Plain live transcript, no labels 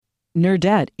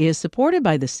Nerdette is supported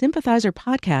by the Sympathizer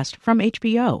podcast from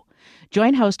HBO.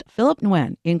 Join host Philip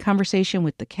Nguyen in conversation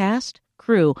with the cast,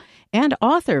 crew, and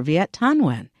author Viet Thanh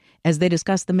Nguyen as they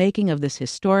discuss the making of this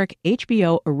historic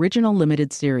HBO original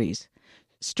limited series.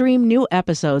 Stream new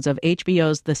episodes of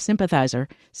HBO's The Sympathizer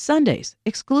Sundays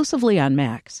exclusively on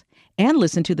Max, and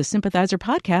listen to the Sympathizer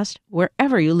podcast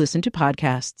wherever you listen to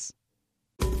podcasts.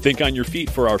 Think on your feet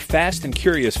for our Fast and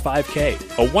Curious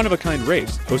 5K, a one-of-a-kind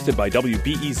race hosted by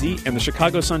WBEZ and the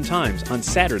Chicago Sun-Times on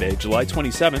Saturday, July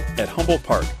 27th at Humboldt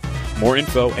Park. More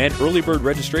info and early bird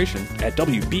registration at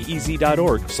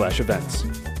wbez.org/events.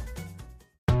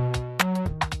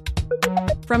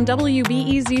 From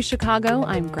WBEZ Chicago,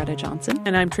 I'm Greta Johnson.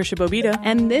 And I'm Trisha Bobita.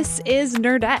 And this is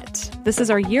Nerdette. This is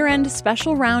our year-end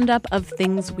special roundup of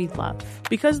things we love.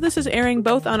 Because this is airing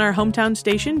both on our hometown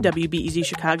station, WBEZ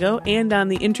Chicago, and on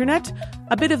the internet,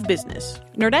 a bit of business.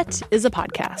 Nerdette is a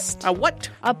podcast. A what?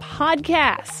 A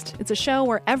podcast. It's a show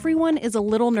where everyone is a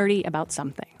little nerdy about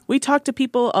something. We talk to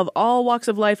people of all walks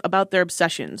of life about their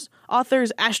obsessions.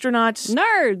 Authors, astronauts.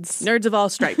 Nerds. Nerds of all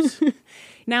stripes.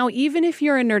 Now, even if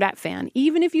you're a Nerdette fan,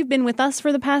 even if you've been with us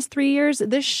for the past 3 years,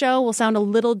 this show will sound a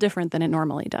little different than it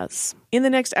normally does. In the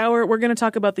next hour, we're going to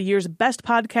talk about the year's best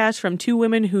podcast from two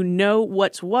women who know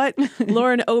what's what,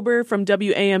 Lauren Ober from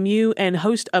WAMU and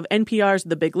host of NPR's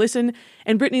The Big Listen,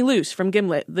 and Brittany Luce from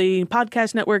Gimlet, the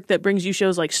podcast network that brings you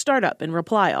shows like Startup and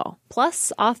Reply All.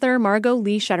 Plus, author Margot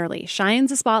Lee Shetterly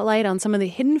shines a spotlight on some of the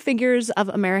hidden figures of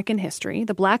American history,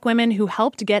 the Black women who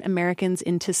helped get Americans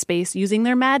into space using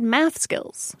their mad math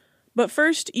skills. But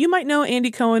first, you might know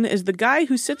Andy Cohen as the guy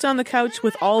who sits on the couch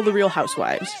with all the Real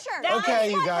Housewives.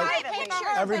 Okay, you guys.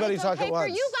 Everybody talk at once.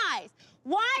 For you guys.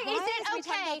 Why is it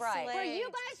okay for you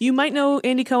guys? You might know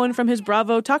Andy Cohen from his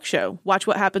Bravo talk show, Watch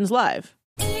What Happens Live.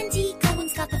 Andy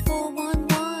Cohen's got the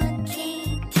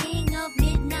 411, king of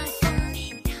midnight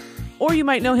burning. Or you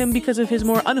might know him because of his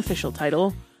more unofficial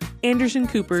title, Anderson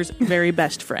Cooper's very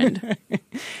best friend.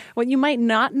 What you might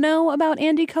not know about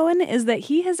Andy Cohen is that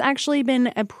he has actually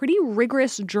been a pretty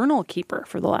rigorous journal keeper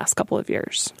for the last couple of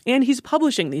years. And he's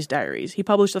publishing these diaries. He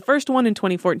published the first one in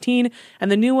 2014,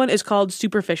 and the new one is called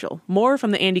Superficial, more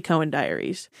from the Andy Cohen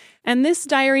diaries. And this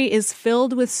diary is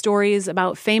filled with stories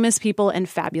about famous people and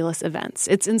fabulous events.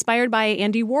 It's inspired by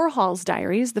Andy Warhol's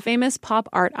diaries, the famous pop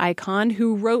art icon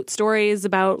who wrote stories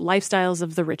about lifestyles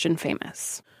of the rich and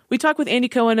famous. We talk with Andy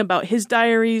Cohen about his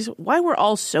diaries, why we're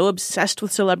all so obsessed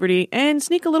with celebrity, and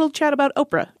sneak a little chat about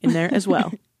Oprah in there as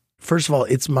well. First of all,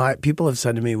 people have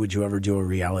said to me, would you ever do a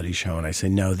reality show? And I say,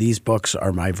 no, these books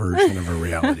are my version of a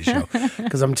reality show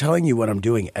because I'm telling you what I'm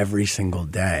doing every single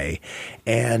day.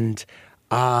 And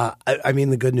I mean,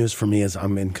 the good news for me is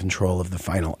I'm in control of the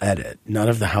final edit. None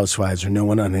of the housewives or no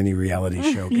one on any reality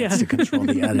show gets to control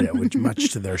the edit, which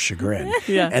much to their chagrin.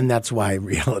 Yeah. And that's why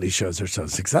reality shows are so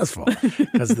successful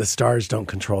because the stars don't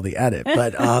control the edit.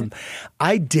 But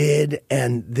I did,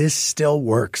 and this still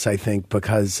works, I think,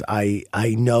 because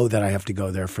I know that I have to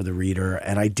go there for the reader.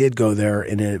 And I did go there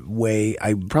in a way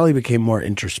I probably became more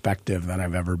introspective than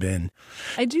I've ever been.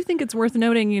 I do think it's worth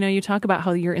noting, you talk about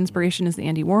how your inspiration is the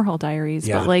Andy Warhol diaries.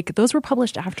 Yeah. But those were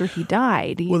published after he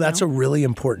died. Well, that's a really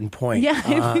important point. Yeah,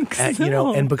 I think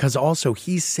so. And because also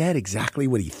he said exactly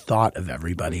what he thought of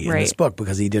everybody in this book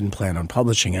because he didn't plan on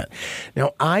publishing it.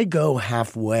 Now, I go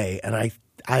halfway and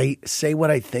I say what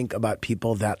I think about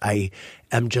people that I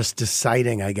am just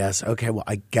deciding, I guess, okay, well,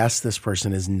 I guess this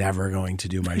person is never going to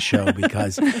do my show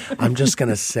because I'm just going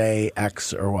to say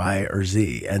X or Y or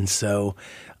Z. And so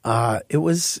it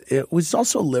was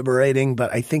also liberating,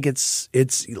 but I think it's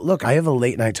look, I have a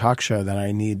late night talk show that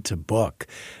I need to book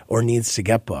or needs to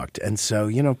get booked. And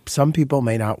so, some people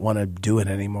may not want to do it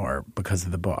anymore because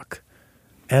of the book.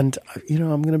 And,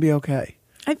 I'm going to be okay.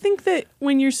 I think that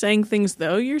when you're saying things,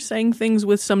 though, you're saying things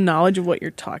with some knowledge of what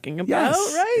you're talking about,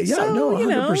 right? Yeah, so,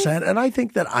 100%. And I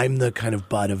think that I'm the kind of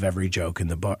butt of every joke in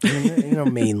the book,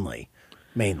 mainly.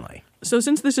 So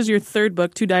since this is your third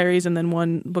book, 2 diaries and then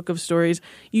 1 book of stories,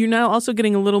 you're now also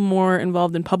getting a little more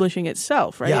involved in publishing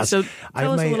itself, right? Yes. So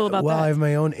tell us a little about that. Well, I have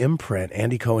my own imprint,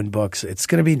 Andy Cohen Books. It's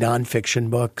going to be nonfiction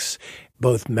books,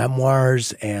 both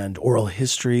memoirs and oral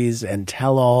histories and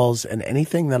tell-alls and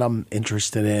anything that I'm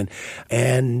interested in.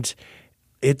 And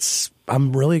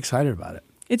I'm really excited about it.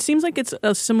 It seems like it's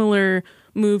a similar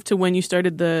move to when you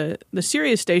started the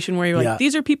Sirius station where you're like,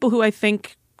 these are people who I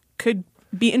think could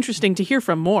be interesting to hear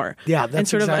from more. Yeah, that's and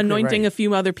sort exactly of anointing right. a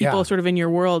few other people sort of in your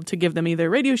world to give them either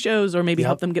radio shows or maybe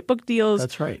help them get book deals.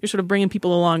 That's right. You're sort of bringing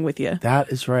people along with you. That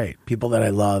is right. People that I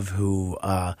love who,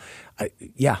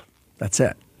 that's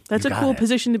it. That's a cool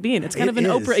position to be in. It's kind of an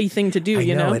Oprah-y thing to do, I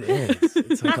know? know? It is.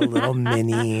 It's like a little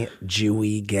mini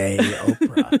Jewy gay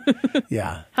Oprah.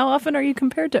 Yeah. How often are you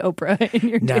compared to Oprah in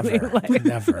your daily life?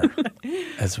 Never.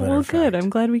 As a matter of fact. Good. I'm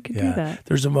glad we could do that.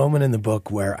 There's a moment in the book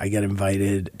where I get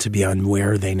invited to be on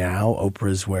Where Are They Now?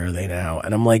 Oprah's Where Are They Now?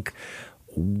 And I'm like,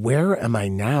 where am I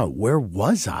now? Where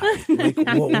was I? Like,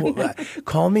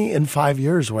 call me in 5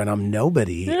 years when I'm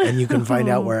nobody and you can find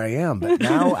out where I am. But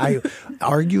now I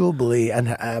arguably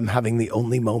am having the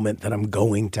only moment that I'm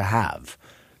going to have.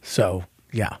 So,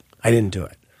 yeah, I didn't do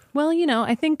it. Well,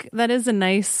 I think that is a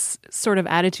nice sort of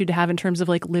attitude to have in terms of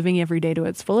like living every day to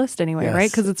its fullest anyway, right?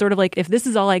 Because it's sort of like, if this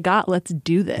is all I got, let's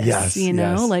do this. Yes,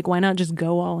 Like, why not just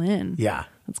go all in? Yeah.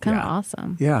 That's kind of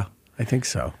awesome. Yeah. I think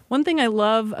so. One thing I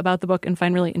love about the book and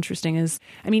find really interesting is,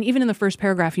 even in the first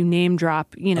paragraph, you name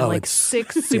drop,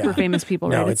 six super famous people,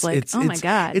 right? It's like, oh my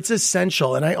God. It's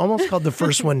essential. And I almost called the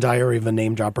first one Diary of a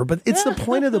Name Dropper, but it's the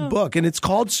point of the book. And it's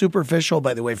called Superficial,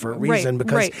 by the way, for a reason,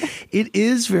 because it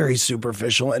is very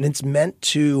superficial and it's meant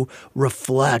to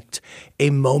reflect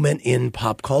a moment in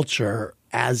pop culture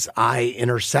as I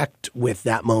intersect with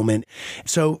that moment.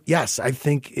 So, yes, I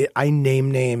think I name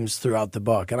names throughout the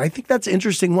book. And I think that's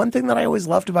interesting. One thing that I always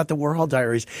loved about the Warhol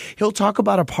Diaries, he'll talk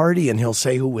about a party and he'll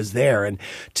say who was there. And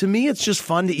to me, it's just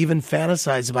fun to even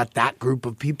fantasize about that group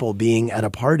of people being at a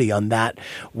party on that.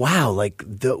 Wow, like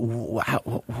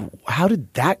how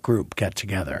did that group get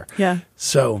together? Yeah.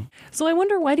 So I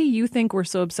wonder, why do you think we're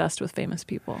so obsessed with famous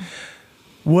people?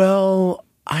 Well,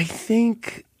 I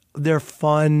think they're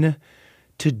fun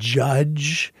to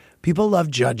judge. People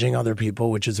love judging other people,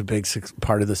 which is a big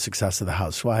part of the success of the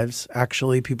Housewives.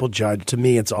 Actually, people judge. To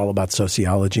me, it's all about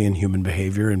sociology and human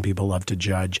behavior, and people love to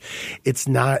judge. It's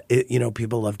not,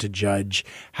 people love to judge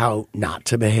how not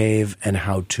to behave and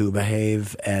how to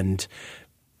behave and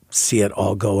see it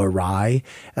all go awry.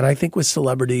 And I think with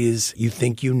celebrities, you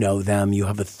think you know them. You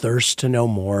have a thirst to know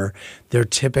more. They're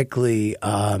typically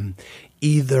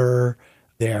either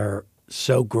they're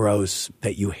so gross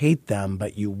that you hate them,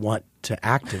 but you want to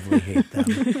actively hate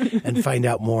them and find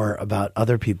out more about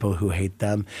other people who hate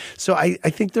them. So I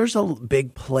think there's a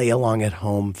big play along at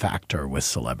home factor with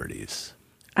celebrities.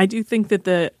 I do think that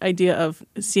the idea of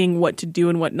seeing what to do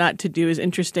and what not to do is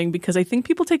interesting, because I think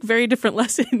people take very different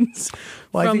lessons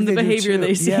from the behavior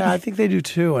they see. Yeah, I think they do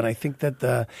too. And I think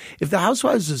that if the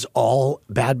Housewives is all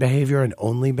bad behavior and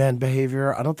only bad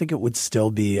behavior, I don't think it would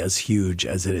still be as huge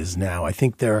as it is now. I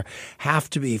think there have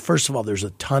to be, first of all, there's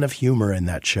a ton of humor in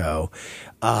that show,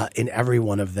 in every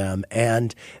one of them.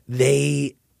 And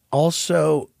they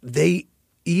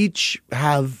each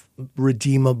have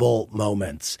redeemable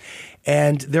moments.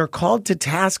 And they're called to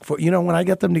task for, when I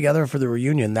get them together for the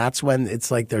reunion, that's when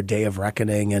it's like their day of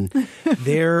reckoning. And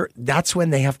that's when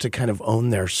they have to kind of own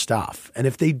their stuff. And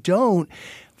if they don't,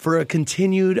 for a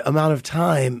continued amount of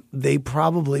time, they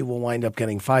probably will wind up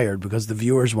getting fired because the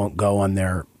viewers won't go on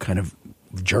their kind of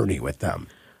journey with them.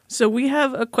 So we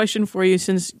have a question for you,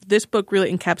 since this book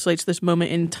really encapsulates this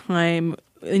moment in time.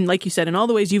 And like you said, in all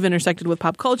the ways you've intersected with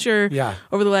pop culture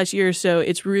over the last year or so,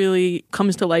 it's really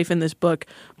comes to life in this book.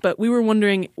 But we were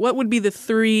wondering, what would be the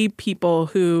three people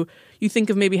who you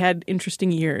think of maybe had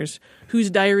interesting years,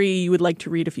 whose diary you would like to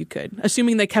read if you could,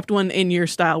 assuming they kept one in your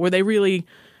style, where they really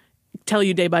tell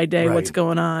you day by day what's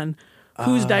going on.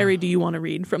 Whose diary do you want to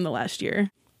read from the last year?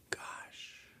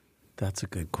 Gosh, that's a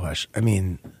good question. I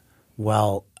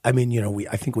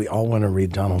think we all want to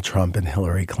read Donald Trump and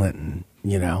Hillary Clinton,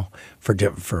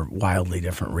 for wildly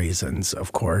different reasons,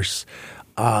 of course.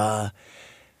 I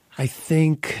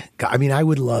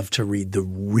would love to read the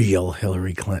real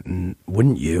Hillary Clinton,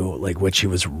 wouldn't you? Like what she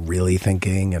was really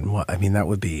thinking and that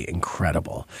would be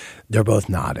incredible. They're both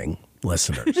nodding,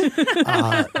 listeners.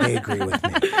 They agree with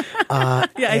me. I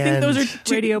think those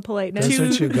are radio politeness. Those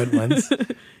are two good ones.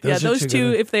 Those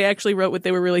two, if they actually wrote what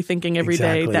they were really thinking every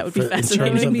day, that would be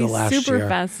fascinating. It would be super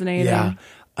fascinating. Yeah.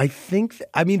 I think,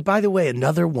 by the way,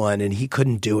 another one, and he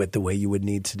couldn't do it the way you would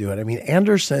need to do it.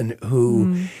 Anderson,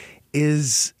 who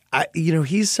is,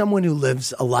 he's someone who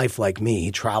lives a life like me.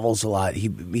 He travels a lot. He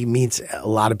meets a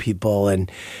lot of people,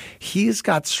 and he's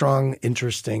got strong,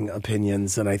 interesting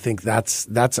opinions. And I think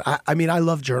I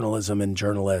love journalism and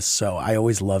journalists, so I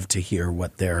always love to hear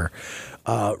what they're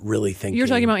really thinking. You're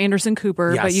talking about Anderson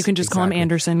Cooper, yes, but you can just call him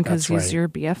Anderson because he's right. your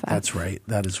BFF. That's right.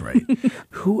 That is right.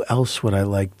 Who else would I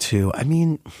like to?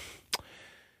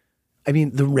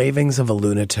 The ravings of a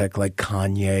lunatic like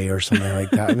Kanye or something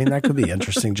like that. That could be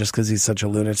interesting just because he's such a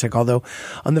lunatic. Although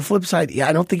on the flip side,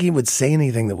 I don't think he would say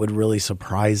anything that would really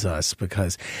surprise us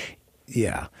because,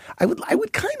 I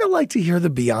would kind of like to hear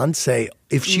the Beyonce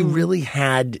if she really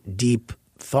had deep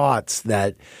thoughts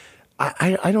that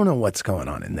I don't know what's going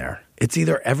on in there. It's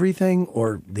either everything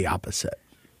or the opposite.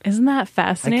 Isn't that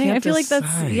fascinating? I feel like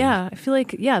decide. I feel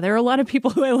like, there are a lot of people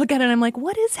who I look at and I'm like,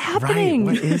 what is happening?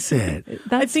 Right. What is it?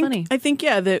 That's funny. I think,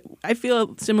 that I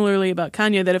feel similarly about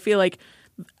Kanye, that I feel like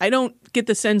I don't get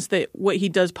the sense that what he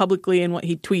does publicly and what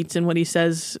he tweets and what he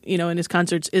says, in his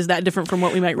concerts is that different from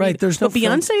what we might read. Right. There's but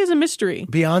Beyonce is a mystery.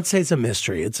 Beyonce's a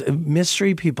mystery. It's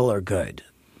mystery people are good.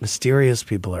 Mysterious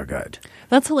people are good.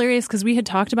 That's hilarious because we had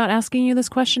talked about asking you this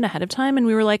question ahead of time and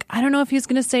we were like, I don't know if he's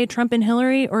going to say Trump and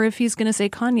Hillary or if he's going to say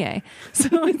Kanye.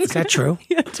 So is that true?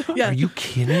 Yeah. Are you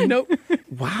kidding? Nope.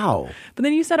 Wow. But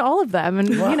then you said all of them and,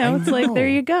 it's like, there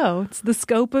you go. It's the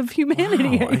scope of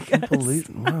humanity. Wow, I can't believe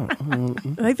wow.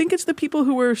 I think it's the people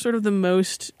who were sort of the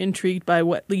most intrigued by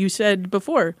what you said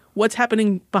before. What's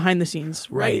happening behind the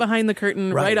scenes, right behind the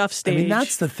curtain, right off stage. I mean,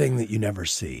 that's the thing that you never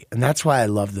see. And that's why I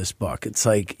love this book. It's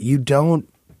like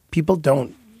people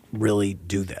don't really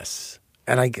do this.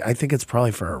 And I think it's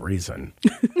probably for a reason.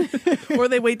 Or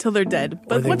they wait till they're dead.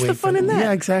 But what's the fun in that?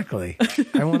 Yeah, exactly.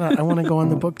 I want to go on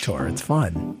the book tour. It's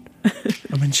fun.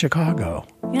 I'm in Chicago.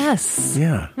 Yes.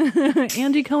 Yeah.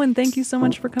 Andy Cohen, thank you so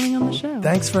much for coming on the show.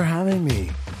 Thanks for having me.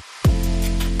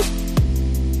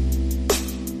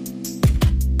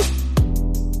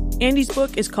 Andy's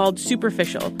book is called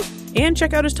Superficial. And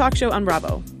check out his talk show on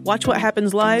Bravo. Watch What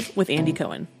Happens Live with Andy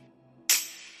Cohen.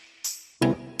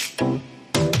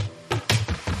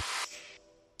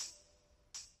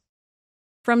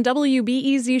 From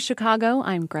WBEZ Chicago,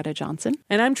 I'm Greta Johnson.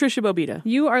 And I'm Trisha Bobita.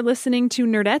 You are listening to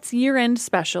Nerdette's Year-End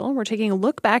Special. We're taking a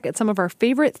look back at some of our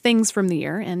favorite things from the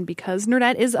year. And because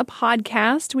Nerdette is a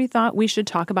podcast, we thought we should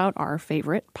talk about our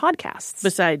favorite podcasts.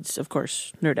 Besides, of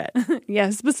course, Nerdette.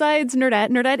 Yes, besides Nerdette.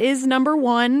 Nerdette is number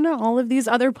one. All of these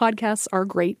other podcasts are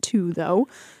great too, though.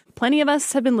 Plenty of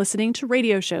us have been listening to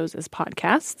radio shows as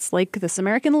podcasts, like This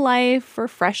American Life or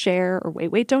Fresh Air or Wait,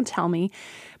 Wait, Don't Tell Me.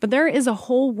 But there is a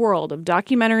whole world of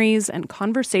documentaries and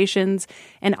conversations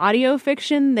and audio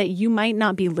fiction that you might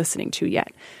not be listening to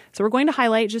yet. So we're going to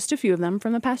highlight just a few of them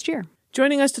from the past year.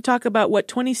 Joining us to talk about what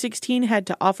 2016 had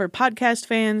to offer podcast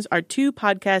fans are two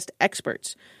podcast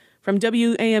experts. From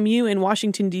WAMU in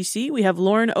Washington, D.C., we have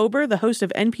Lauren Ober, the host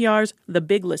of NPR's The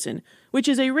Big Listen, which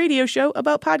is a radio show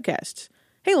about podcasts.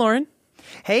 Hey, Lauren.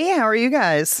 Hey, how are you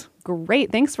guys?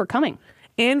 Great. Thanks for coming.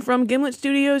 And from Gimlet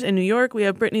Studios in New York, we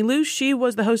have Brittany Luce. She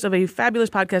was the host of a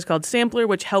fabulous podcast called Sampler,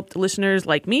 which helped listeners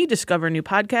like me discover new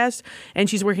podcasts. And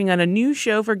she's working on a new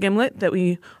show for Gimlet that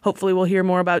we hopefully will hear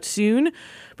more about soon.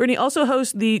 Brittany also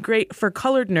hosts the great For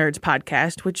Colored Nerds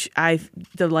podcast, which I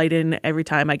delight in every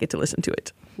time I get to listen to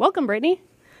it. Welcome, Brittany.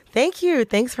 Thank you.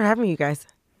 Thanks for having me, you guys.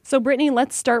 So, Brittany,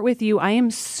 let's start with you. I am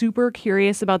super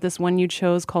curious about this one you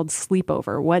chose called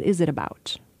Sleepover. What is it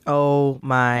about? Oh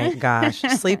my gosh.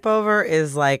 Sleepover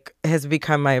has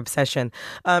become my obsession.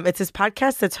 It's this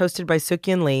podcast that's hosted by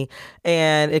Sookyun Lee,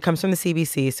 and it comes from the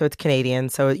CBC, so it's Canadian.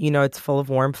 So, it's full of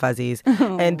warm fuzzies.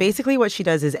 And basically what she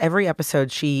does is every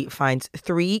episode she finds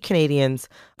 3 Canadians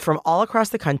from all across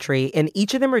the country, and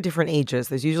each of them are different ages.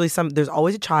 There's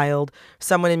always a child,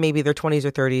 someone in maybe their 20s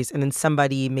or 30s, and then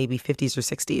somebody maybe 50s or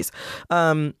 60s.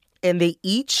 And they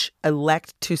each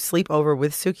elect to sleep over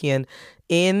with Sookyun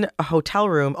in a hotel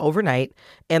room overnight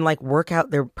and work out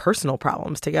their personal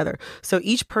problems together. So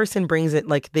each person brings it,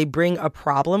 they bring a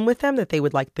problem with them that they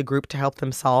would like the group to help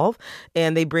them solve.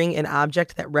 And they bring an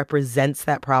object that represents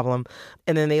that problem.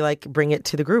 And then they bring it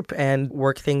to the group and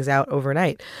work things out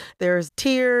overnight. There's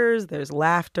tears, there's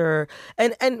laughter.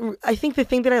 And I think the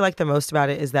thing that I like the most about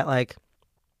it is that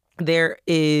there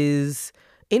is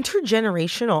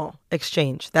intergenerational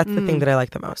exchange. That's the thing that I like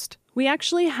the most. We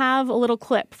actually have a little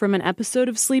clip from an episode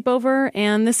of Sleepover,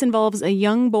 and this involves a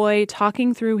young boy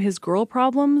talking through his girl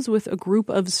problems with a group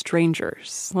of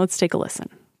strangers. Let's take a listen.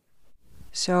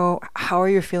 So, how are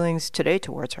your feelings today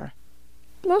towards her?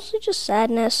 Mostly just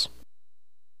sadness.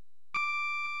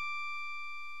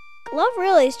 Love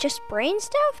really is just brain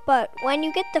stuff, but when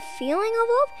you get the feeling of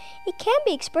love, it can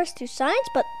be expressed through science,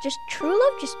 but just true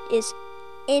love just is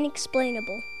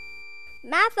inexplainable.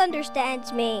 Math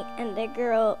understands me, and the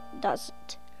girl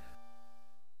doesn't.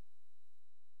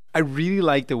 I really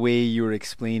like the way you were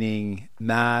explaining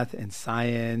math and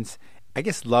science. I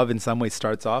guess love in some way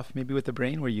starts off maybe with the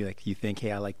brain, where you think,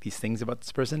 hey, I like these things about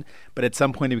this person, but at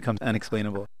some point it becomes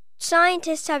unexplainable.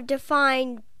 Scientists have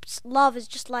defined love as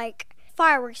just like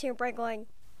fireworks in your brain going,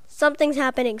 something's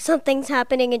happening,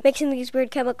 and mixing these weird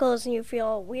chemicals and you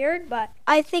feel weird. But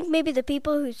I think maybe the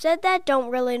people who said that don't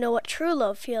really know what true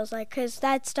love feels like, because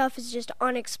that stuff is just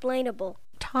unexplainable.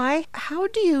 Ty, how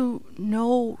do you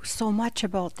know so much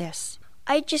about this?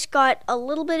 I just got a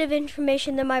little bit of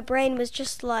information that my brain was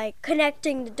just like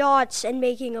connecting the dots and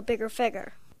making a bigger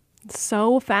figure.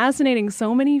 So fascinating.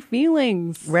 So many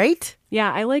feelings. Right?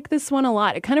 Yeah, I like this one a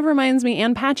lot. It kind of reminds me,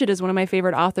 Ann Patchett is one of my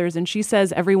favorite authors, and she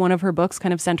says every one of her books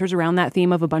kind of centers around that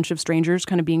theme of a bunch of strangers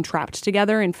kind of being trapped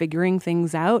together and figuring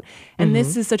things out. And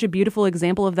this is such a beautiful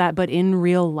example of that, but in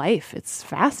real life. It's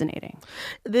fascinating.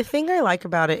 The thing I like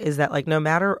about it is that, like, no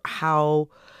matter how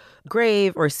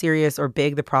grave or serious or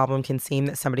big the problem can seem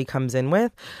that somebody comes in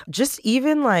with, just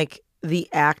even like the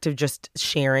act of just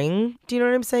sharing, do you know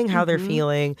what I'm saying? How they're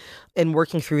feeling and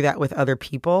working through that with other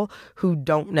people who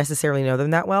don't necessarily know them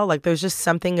that well. Like, there's just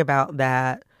something about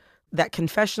that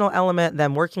confessional element,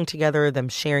 them working together, them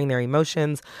sharing their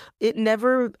emotions. I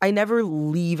never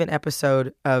leave an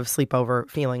episode of Sleepover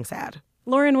feeling sad.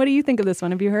 Lauren, what do you think of this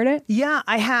one? Have you heard it? Yeah,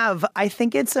 I have. I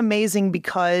think it's amazing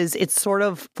because it's sort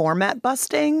of format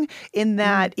busting in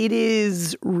that it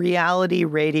is reality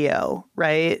radio,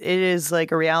 right? It is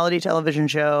like a reality television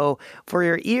show for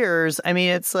your ears. I mean,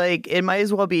 it's like, it might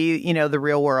as well be, the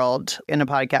real world in a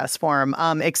podcast form,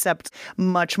 except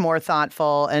much more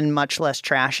thoughtful and much less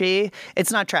trashy.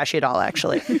 It's not trashy at all,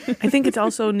 actually. I think it's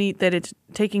also neat that it's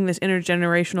taking this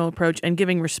intergenerational approach and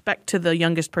giving respect to the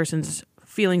youngest person's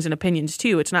feelings and opinions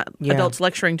too. It's not adults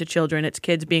lecturing to children. It's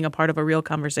kids being a part of a real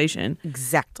conversation.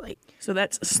 Exactly. So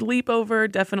that's Sleepover.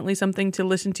 Definitely something to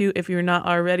listen to if you're not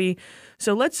already.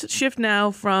 So let's shift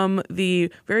now from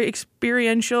the very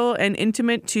experiential and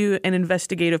intimate to an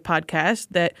investigative podcast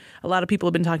that a lot of people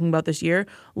have been talking about this year.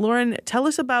 Lauren, tell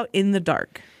us about In the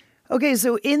Dark. Okay,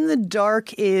 so In the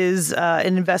Dark is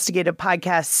an investigative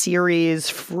podcast series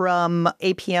from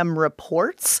APM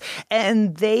Reports,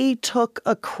 and they took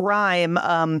a crime,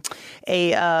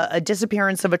 a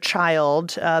disappearance of a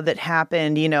child that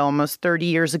happened, almost 30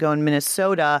 years ago in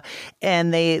Minnesota,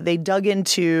 and they dug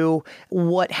into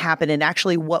what happened and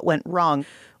actually what went wrong.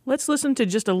 Let's listen to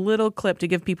just a little clip to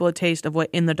give people a taste of what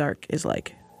In the Dark is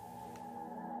like.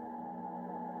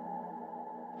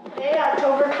 Today,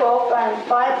 October 12th, I'm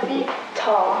 5 feet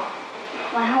tall.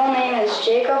 My whole name is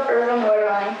Jacob Irvin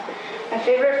Wetterling. My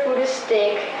favorite food is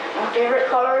steak. My favorite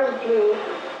color is blue.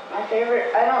 I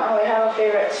don't really have a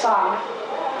favorite song.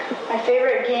 My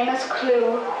favorite game is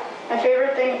Clue. My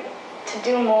favorite thing to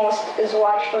do most is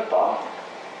watch football.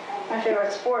 My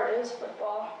favorite sport is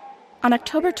football. On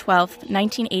October 12th,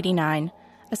 1989,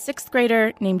 a sixth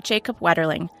grader named Jacob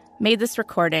Wetterling made this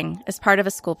recording as part of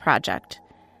a school project.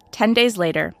 10 days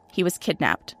later, he was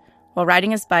kidnapped while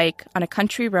riding his bike on a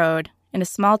country road in a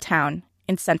small town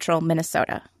in central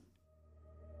Minnesota.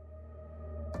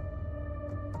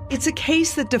 It's a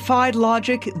case that defied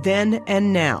logic then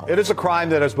and now. It is a crime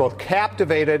that has both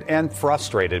captivated and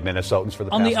frustrated Minnesotans for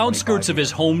the past 25 years. On the outskirts of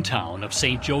his hometown of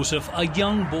St. Joseph, a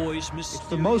young boy's mysterious... It's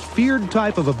the most feared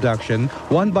type of abduction,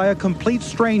 one by a complete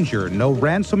stranger. No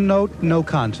ransom note, no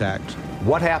contact.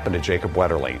 What happened to Jacob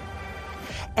Wetterling?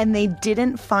 And they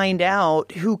didn't find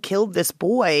out who killed this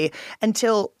boy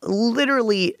until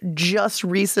literally just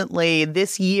recently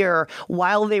this year,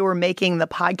 while they were making the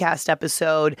podcast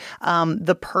episode.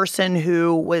 The person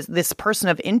who was this person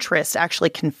of interest actually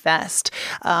confessed.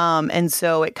 And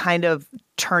so it kind of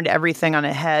turned everything on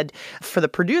a head for the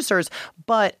producers.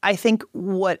 But I think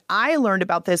what I learned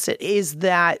about this is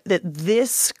that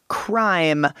this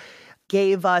crime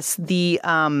gave us the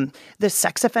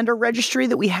sex offender registry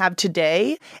that we have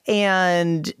today,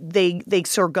 and they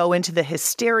sort of go into the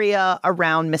hysteria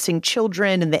around missing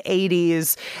children in the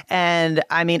 80s. And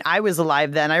I mean, I was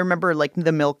alive then. I remember like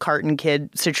the milk carton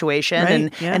kid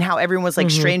situation, right? and how everyone was like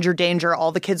stranger danger.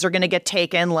 All the kids are going to get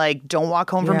taken. Like, don't walk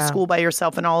home from school by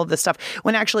yourself, and all of this stuff.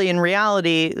 When actually, in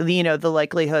reality, the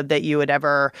likelihood that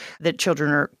that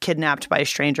children are kidnapped by a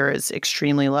stranger is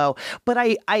extremely low. But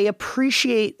I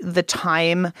appreciate the time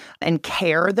and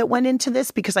care that went into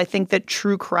this, because I think that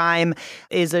true crime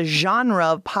is a genre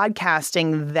of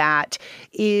podcasting that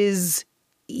is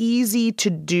easy to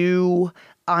do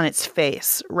on its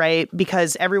face, right?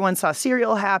 Because everyone saw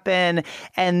Serial happen,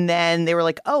 and then they were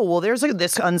like, oh, well, there's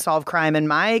this unsolved crime in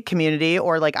my community,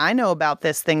 or like, I know about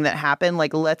this thing that happened,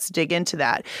 like, let's dig into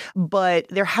that. But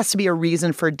there has to be a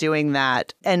reason for doing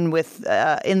that. And with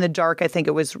In the Dark, I think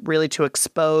it was really to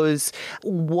expose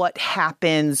what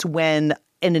happens when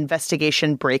an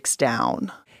investigation breaks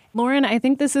down. Lauren, I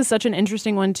think this is such an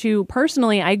interesting one, too.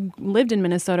 Personally, I lived in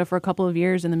Minnesota for a couple of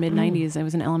years in the mid-'90s. I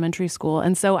was in elementary school.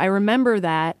 And so I remember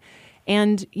that.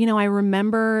 And, I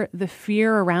remember the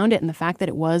fear around it and the fact that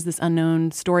it was this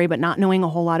unknown story, but not knowing a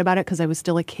whole lot about it because I was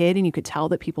still a kid, and you could tell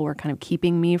that people were kind of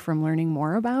keeping me from learning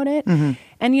more about it. Mm-hmm.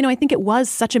 And, I think it was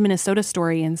such a Minnesota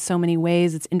story in so many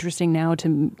ways. It's interesting now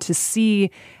to see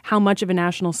how much of a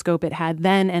national scope it had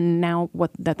then, and now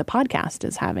that the podcast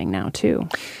is having now too.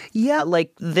 Yeah,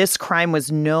 like this crime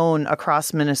was known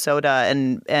across Minnesota,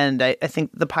 and I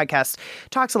think the podcast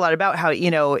talks a lot about how,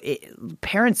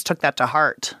 parents took that to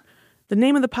heart. The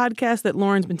name of the podcast that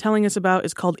Lauren's been telling us about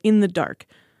is called In the Dark.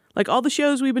 Like all the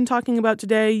shows we've been talking about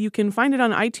today, you can find it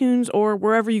on iTunes or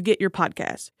wherever you get your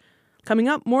podcasts. Coming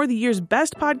up, more of the year's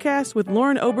best podcasts with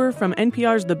Lauren Ober from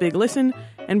NPR's The Big Listen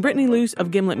and Brittany Luce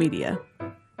of Gimlet Media.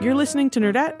 You're listening to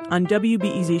Nerdette on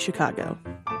WBEZ Chicago.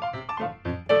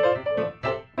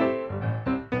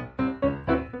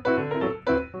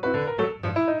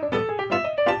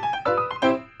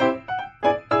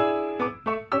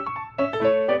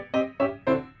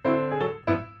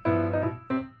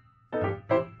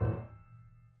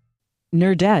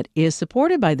 Nerdette is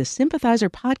supported by the Sympathizer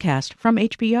podcast from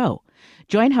HBO.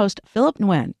 Join host Philip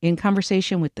Nguyen in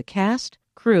conversation with the cast,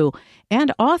 crew,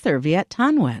 and author Viet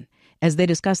Thanh Nguyen as they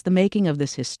discuss the making of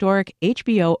this historic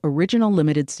HBO original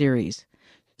limited series.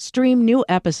 Stream new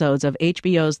episodes of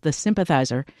HBO's The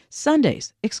Sympathizer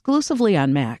Sundays exclusively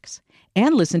on Max,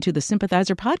 and listen to the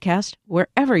Sympathizer podcast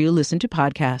wherever you listen to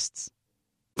podcasts.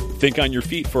 Think on your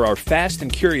feet for our Fast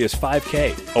and Curious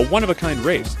 5K, a one-of-a-kind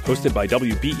race hosted by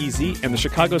WBEZ and the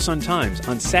Chicago Sun-Times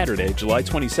on Saturday, July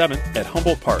 27th at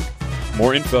Humboldt Park.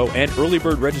 More info and early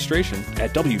bird registration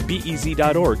at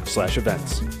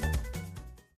wbez.org/events.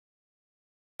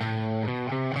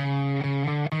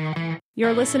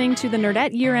 You're listening to the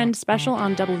Nerdette Year-End Special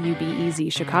on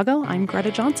WBEZ Chicago. I'm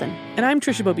Greta Johnson. And I'm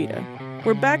Trisha Bobita.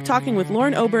 We're back talking with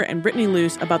Lauren Ober and Brittany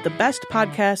Luce about the best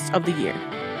podcasts of the year.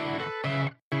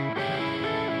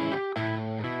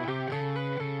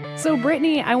 So,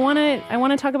 Brittany, I want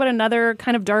to talk about another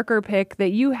kind of darker pick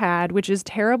that you had, which is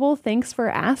Terrible Thanks for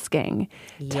Asking.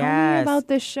 Yes. Tell me about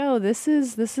this show. This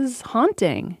is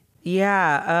haunting.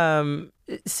 Yeah.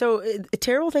 So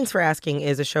Terrible Thanks for Asking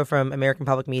is a show from American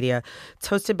Public Media. It's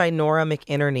hosted by Nora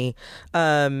McInerney.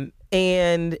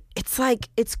 And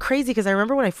it's crazy because I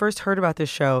remember when I first heard about this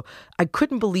show, I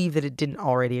couldn't believe that it didn't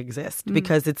already exist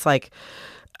because it's like,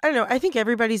 I don't know. I think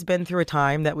everybody's been through a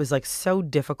time that was like so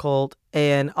difficult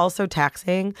and also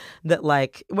taxing that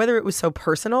like whether it was so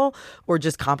personal or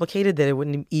just complicated that it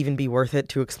wouldn't even be worth it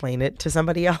to explain it to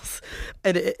somebody else.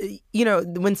 And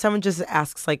when someone just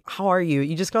asks like, how are you?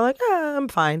 You just go like, I'm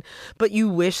fine. But you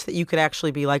wish that you could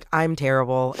actually be like, I'm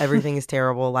terrible. Everything is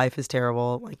terrible. Life is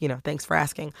terrible. Like, thanks for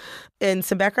asking. And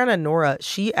some background on Nora.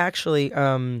 She actually,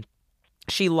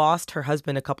 she lost her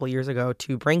husband a couple years ago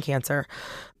to brain cancer.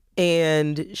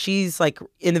 And she's like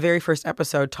in the very first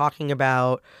episode talking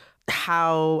about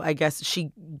how I guess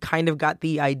she kind of got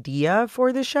the idea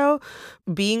for the show.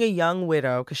 Being a young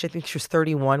widow, because I think she was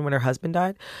 31 when her husband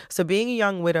died. So being a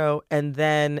young widow and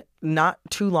then not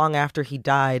too long after he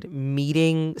died,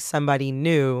 meeting somebody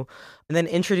new and then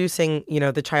introducing,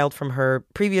 the child from her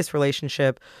previous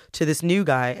relationship to this new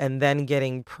guy and then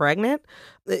getting pregnant.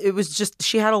 It was just,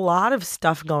 she had a lot of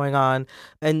stuff going on,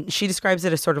 and she describes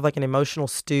it as sort of like an emotional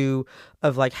stew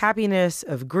of like happiness,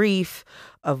 of grief,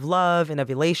 of love, and of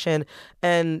elation,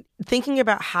 and thinking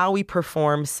about how we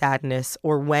perform sadness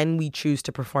or when we choose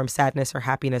to perform sadness or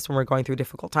happiness when we're going through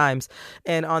difficult times.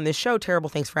 And on this show, Terrible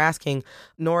Thanks for Asking,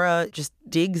 Nora just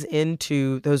digs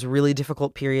into those really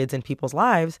difficult periods in people's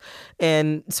lives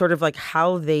and sort of like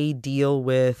how they deal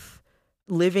with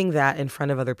living that in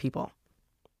front of other people.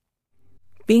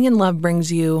 Being in love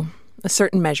brings you a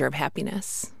certain measure of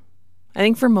happiness. I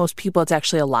think for most people, it's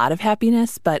actually a lot of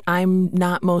happiness, but I'm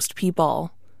not most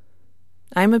people.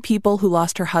 I'm a people who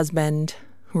lost her husband,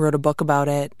 who wrote a book about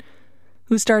it,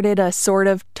 who started a sort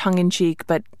of tongue-in-cheek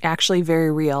but actually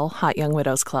very real Hot Young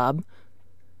Widows Club,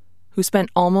 who spent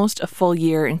almost a full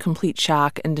year in complete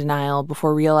shock and denial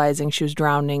before realizing she was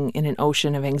drowning in an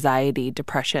ocean of anxiety,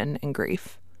 depression, and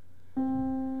grief.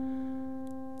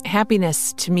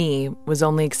 Happiness, to me, was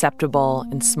only acceptable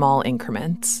in small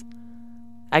increments.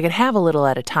 I could have a little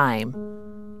at a time,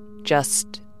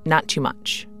 just not too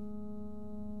much.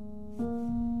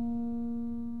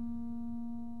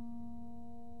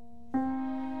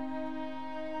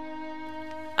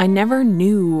 I never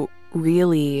knew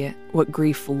really what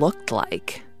grief looked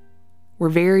like. We're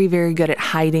very, very good at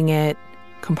hiding it,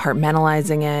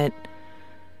 compartmentalizing it,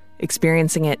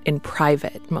 experiencing it in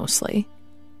private mostly.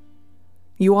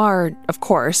 You are, of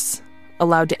course,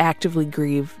 allowed to actively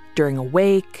grieve during a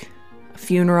wake, a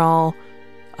funeral,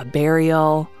 a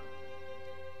burial.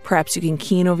 Perhaps you can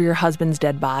keen over your husband's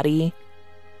dead body,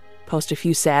 post a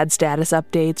few sad status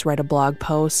updates, write a blog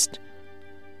post.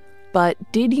 But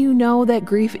did you know that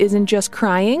grief isn't just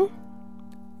crying?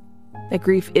 That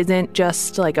grief isn't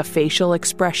just like a facial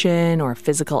expression or a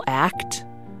physical act?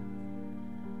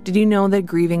 Did you know that a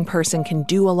grieving person can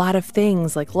do a lot of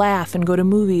things like laugh and go to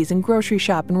movies and grocery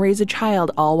shop and raise a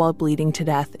child, all while bleeding to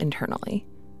death internally?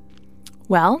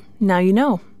 Well, now you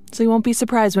know, so you won't be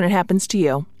surprised when it happens to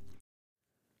you.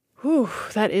 Whew,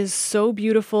 that is so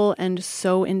beautiful and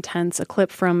so intense. A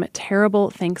clip from Terrible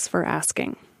Thanks for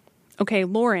Asking. Okay,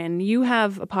 Lauren, you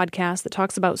have a podcast that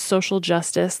talks about social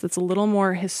justice that's a little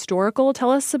more historical.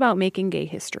 Tell us about Making Gay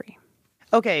History.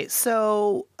 Okay,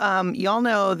 so y'all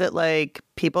know that, like,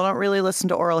 people don't really listen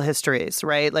to oral histories,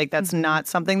 right? Like, that's not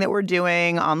something that we're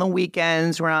doing on the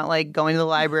weekends. We're not, like, going to the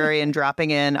library and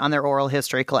dropping in on their oral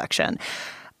history collection.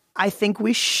 I think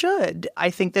we should. I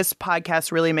think this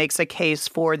podcast really makes a case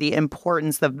for the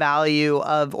importance, the value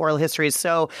of oral histories.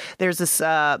 So there's this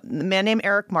man named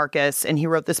Eric Marcus, and he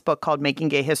wrote this book called Making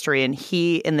Gay History. And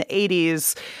he, in the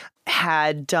 80s,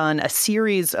 had done a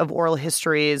series of oral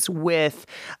histories with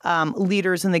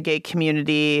leaders in the gay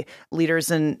community, leaders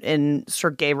in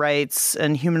sort of gay rights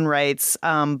and human rights,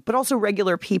 but also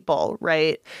regular people,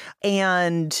 right?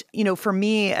 And, you know, for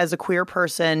me as a queer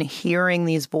person, hearing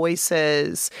these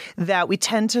voices, that we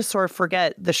tend to sort of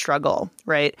forget the struggle,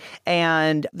 right?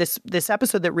 And this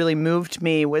episode that really moved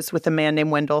me was with a man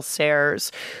named Wendell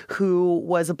Sayers, who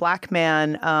was a Black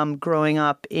man growing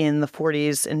up in the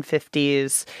 40s and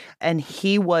 50s. And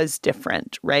he was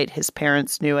different, right? His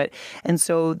parents knew it. And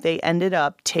so they ended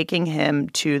up taking him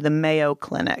to the Mayo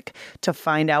Clinic to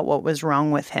find out what was wrong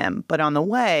with him. But on the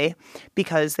way,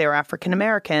 because they were African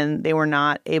American, they were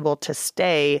not able to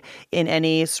stay in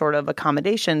any sort of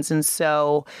accommodations. And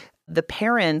so the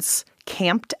parents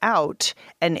camped out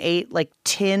and ate like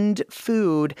tinned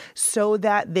food so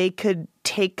that they could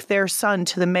take their son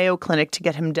to the Mayo Clinic to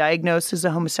get him diagnosed as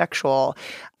a homosexual.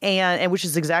 And which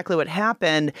is exactly what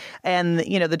happened. And,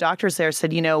 you know, the doctors there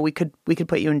said, you know, we could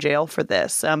put you in jail for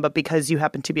this. But because you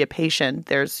happen to be a patient,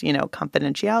 there's, you know,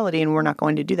 confidentiality, and we're not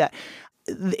going to do that.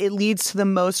 It leads to the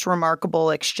most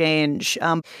remarkable exchange.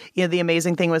 You know, the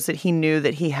amazing thing was that he knew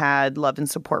that he had love and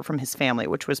support from his family,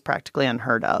 which was practically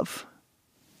unheard of.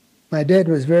 My dad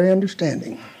was very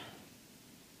understanding.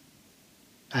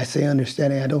 I say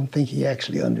understanding, I don't think he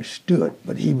actually understood,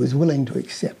 but he was willing to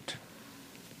accept,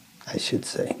 I should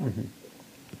say. Mm-hmm.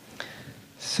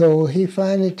 So he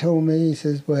finally told me, he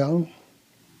says, well,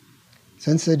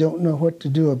 since I don't know what to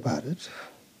do about it,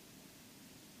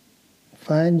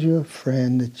 find you a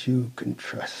friend that you can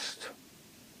trust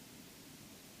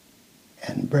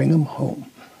and bring him home.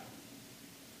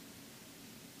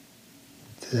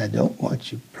 He says, I don't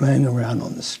want you playing around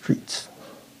on the streets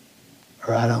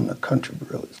or out on the country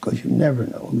roads, because you never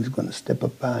know who's going to step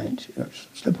up behind you or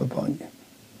step up on you.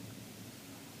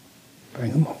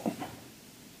 Bring them home.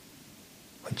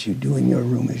 What you do in your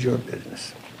room is your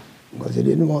business, because they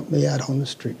didn't want me out on the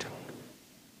street.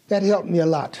 That helped me a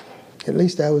lot. At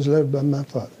least I was loved by my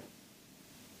father.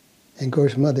 And of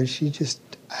course, Mother, she just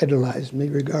idolized me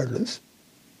regardless.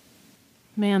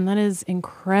 Man, that is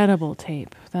incredible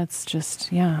tape. That's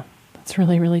just, yeah, that's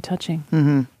really, really touching.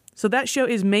 Mm-hmm. So that show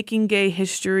is Making Gay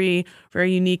History,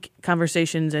 very unique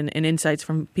conversations and insights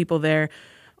from people there.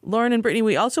 Lauren and Brittany,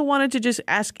 we also wanted to just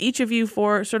ask each of you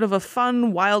for sort of a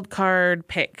fun wild card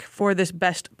pick for this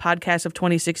best podcast of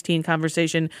 2016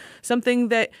 conversation, something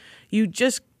that you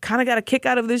just kind of got a kick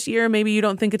out of this year. Maybe you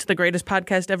don't think it's the greatest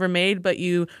podcast ever made, but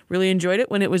you really enjoyed it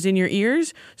when it was in your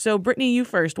ears. So Brittany, you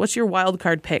first. What's your wild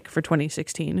card pick for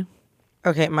 2016?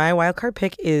 Okay, my wildcard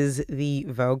pick is the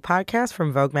Vogue podcast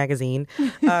from Vogue magazine.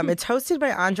 It's hosted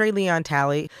by Andre Leon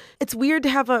Talley. It's weird to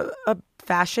have a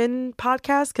fashion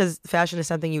podcast because fashion is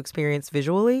something you experience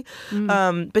visually.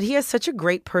 But he has such a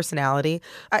great personality.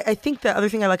 I think the other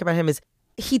thing I like about him is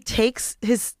he takes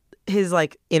his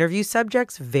like interview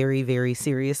subjects very, very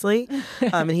seriously.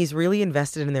 And he's really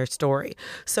invested in their story.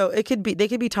 So they could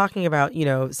be talking about, you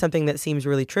know, something that seems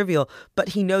really trivial, but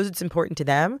he knows it's important to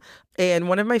them. And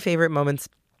one of my favorite moments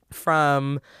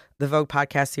from the Vogue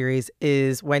podcast series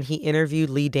is when he interviewed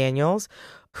Lee Daniels,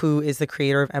 who is the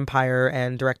creator of Empire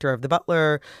and director of The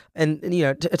Butler and, you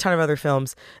know, a ton of other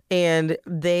films. And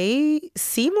they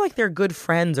seem like they're good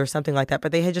friends or something like that,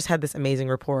 but they had just had this amazing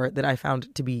rapport that I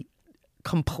found to be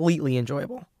completely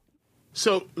enjoyable.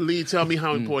 So, Lee, tell me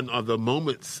how important are the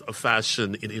moments of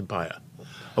fashion in Empire?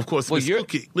 Of course, Miss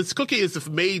Cookie. Miss Cookie is a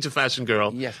major fashion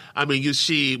girl. Yes. I mean,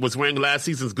 she was wearing last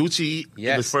season's Gucci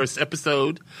in the first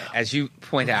episode. As you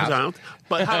point out.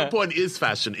 But how important is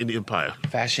fashion in Empire?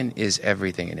 Fashion is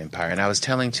everything in Empire. And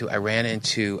I ran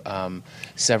into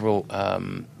several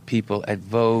people at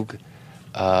Vogue,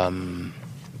 and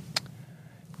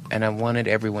I wanted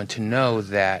everyone to know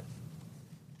that,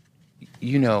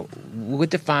 you know, what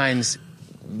defines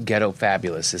ghetto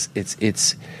fabulous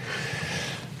is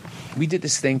we did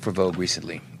this thing for Vogue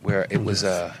recently where it was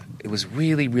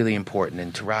really, really important,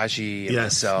 and Taraji and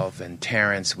myself and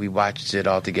Terrence, we watched it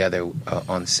all together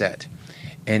on set,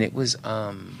 and it was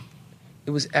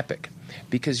epic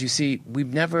because, you see,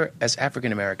 we've never as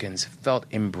African Americans felt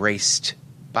embraced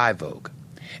by Vogue,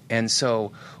 and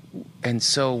so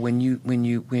when you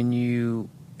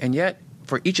and yet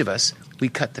for each of us, we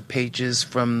cut the pages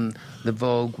from the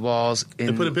Vogue walls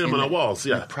and put them on our walls,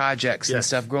 projects and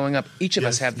stuff. Growing up, each of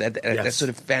us have that sort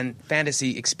of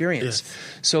fantasy experience.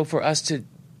 So for us to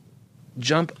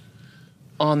jump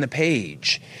on the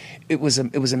page, it was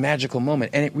a magical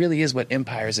moment, and it really is what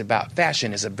Empire is about.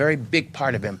 Fashion is a very big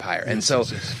part of Empire, and so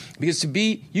because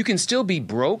you can still be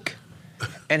broke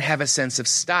and have a sense of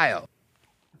style.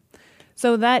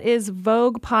 So that is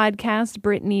Vogue podcast,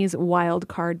 Brittany's wild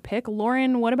card pick.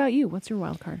 Lauren, what about you? What's your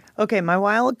wild card? Okay, my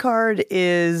wild card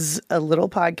is a little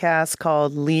podcast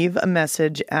called Leave a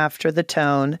Message After the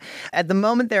Tone. At the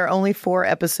moment, there are only 4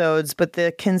 episodes, but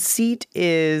the conceit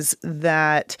is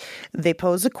that they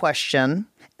pose a question,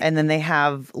 and then they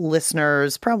have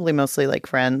listeners, probably mostly like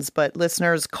friends, but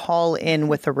listeners call in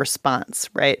with a response,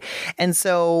 right? And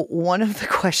so one of the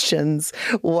questions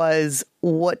was,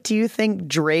 what do you think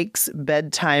Drake's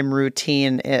bedtime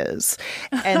routine is?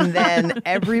 And then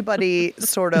everybody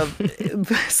sort of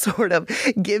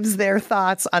gives their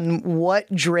thoughts on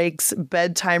what Drake's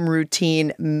bedtime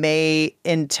routine may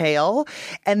entail.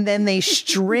 And then they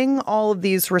string all of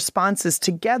these responses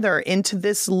together into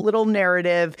this little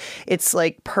narrative. It's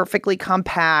like perfectly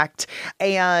compact.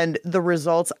 And the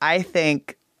results, I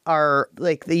think, are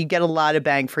like you get a lot of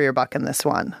bang for your buck in this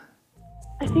one.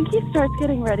 I think he starts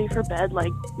getting ready for bed,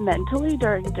 like, mentally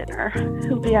during dinner.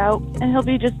 He'll be out, and he'll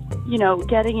be just,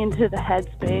 getting into the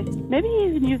headspace. Maybe he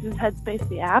even uses Headspace,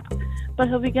 the app, but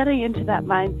he'll be getting into that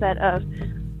mindset of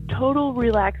total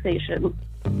relaxation.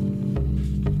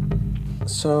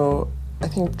 So, I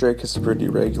think Drake has a pretty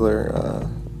regular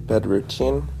bed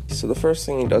routine. So the first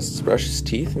thing he does is brush his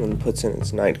teeth and then puts in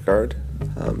his night guard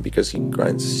because he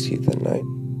grinds his teeth at night.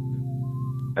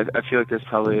 I feel like there's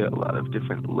probably a lot of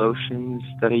different lotions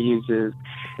that he uses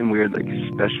and weird, like,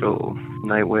 special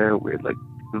nightwear, weird, like,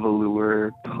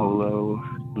 velour polo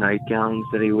nightgowns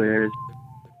that he wears.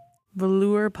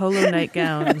 Velour polo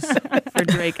nightgowns for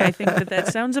Drake. I think that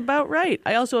sounds about right.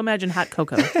 I also imagine hot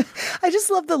cocoa. I just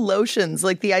love the lotions,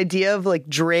 like the idea of like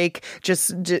Drake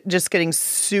just getting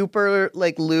super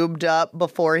like lubed up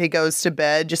before he goes to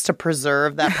bed just to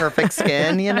preserve that perfect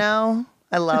skin,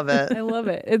 I love it. I love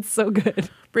it. It's so good.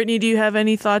 Brittany, do you have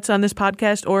any thoughts on this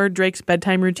podcast or Drake's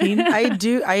bedtime routine? I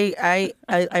do. I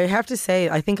have to say,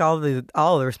 I think all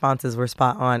the responses were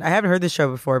spot on. I haven't heard this show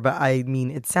before, but I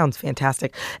mean, it sounds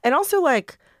fantastic. And also,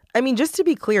 just to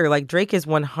be clear, Drake is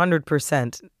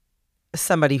 100%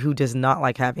 somebody who does not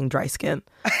like having dry skin.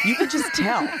 You can just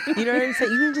tell. You know what I'm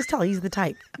saying? You can just tell he's the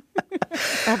type.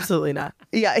 Absolutely not.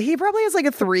 Yeah, he probably has like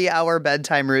a 3-hour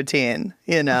bedtime routine,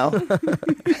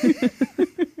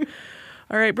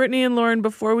 All right, Brittany and Lauren,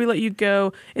 before we let you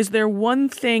go, is there one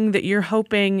thing that you're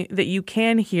hoping that you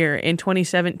can hear in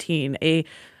 2017? A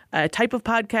type of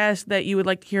podcast that you would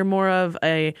like to hear more of,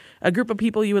 a group of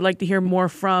people you would like to hear more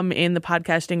from in the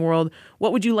podcasting world?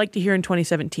 What would you like to hear in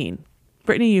 2017?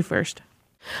 Brittany, you first.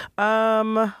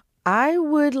 I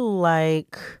would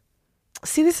like...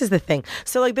 See, this is the thing.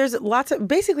 So, there's lots of...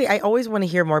 Basically, I always want to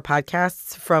hear more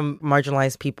podcasts from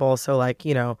marginalized people. So,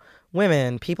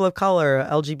 women, people of color,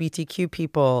 LGBTQ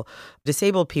people,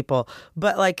 disabled people.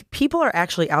 But people are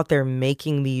actually out there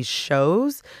making these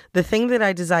shows. The thing that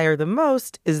I desire the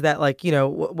most is that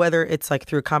whether it's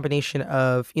through a combination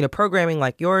of, programming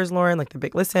like yours, Lauren, like The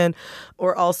Big Listen,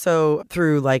 or also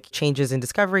through changes in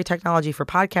discovery technology for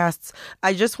podcasts.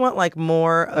 I just want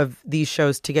more of these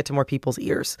shows to get to more people's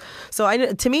ears.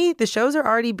 So to me, the shows are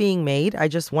already being made. I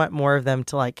just want more of them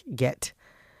to get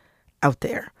out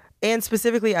there. And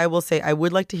specifically, I will say I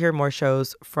would like to hear more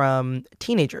shows from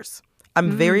teenagers. I'm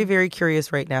very, very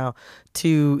curious right now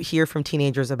to hear from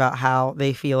teenagers about how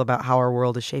they feel about how our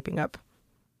world is shaping up.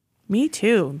 Me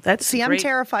too. See, I'm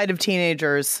terrified of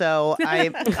teenagers, so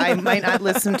I might not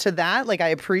listen to that. Like, I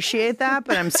appreciate that,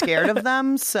 but I'm scared of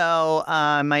them, so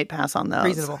I might pass on those.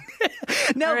 Reasonable.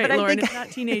 No, all right, but Lauren, if not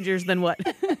teenagers, then what?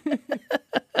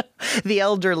 The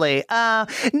elderly. No,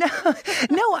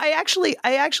 I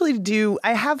actually do.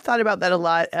 I have thought about that a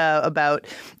lot, about,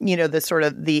 the sort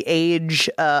of the age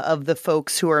of the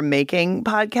folks who are making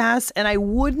podcasts. And I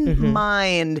wouldn't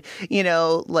mind,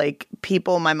 like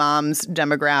people, my mom's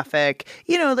demographic,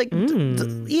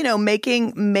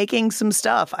 making some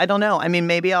stuff. I don't know. I mean,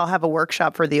 maybe I'll have a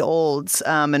workshop for the olds,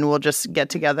 and we'll just get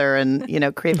together and,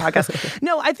 create podcasts.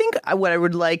 No, I think what I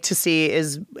would like to see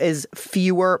is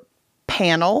fewer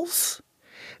panels,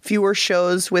 fewer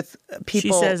shows with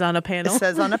people. She says on a panel.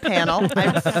 Says on a panel.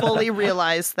 I fully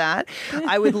realize that.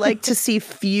 I would like to see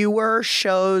fewer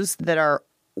shows that are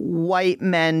white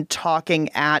men talking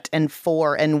at and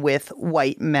for and with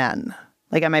white men.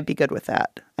 Like, I might be good with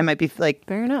that. I might be like,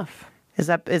 fair enough. Is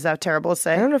that terrible to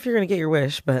say? I don't know if you're going to get your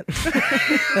wish, but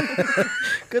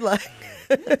good luck.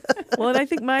 Well, and I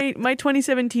think my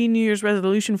 2017 New Year's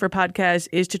resolution for podcasts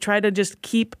is to try to just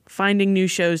keep finding new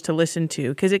shows to listen to,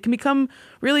 because it can become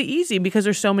really easy, because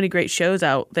there's so many great shows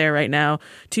out there right now,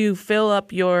 to fill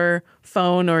up your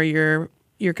phone or your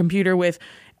computer with,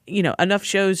 enough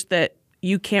shows that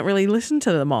you can't really listen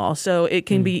to them all. So it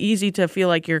can be easy to feel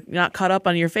like you're not caught up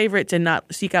on your favorites and not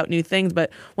seek out new things. But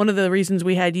one of the reasons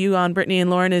we had you on, Brittany and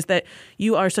Lauren, is that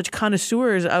you are such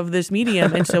connoisseurs of this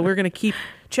medium. And so we're going to keep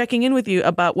checking in with you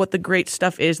about what the great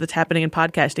stuff is that's happening in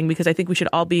podcasting, because I think we should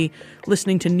all be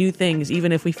listening to new things,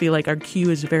 even if we feel like our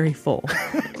queue is very full.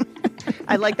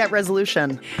 I like that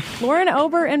resolution. Lauren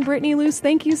Ober and Brittany Luce,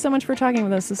 thank you so much for talking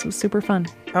with us. This was super fun.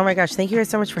 Oh my gosh, thank you guys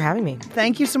so much for having me.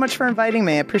 Thank you so much for inviting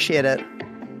me. I appreciate it.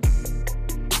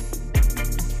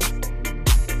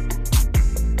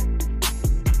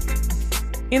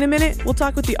 In a minute, we'll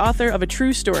talk with the author of A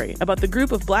True Story about the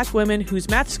group of Black women whose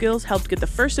math skills helped get the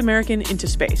first American into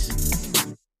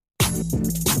space.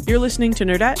 You're listening to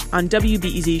Nerdette on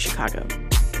WBEZ Chicago.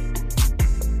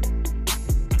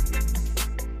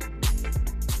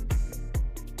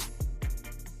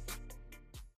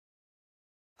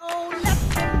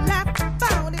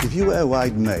 If you were a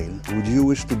white male, would you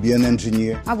wish to be an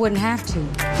engineer? I wouldn't have to.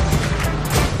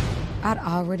 I'd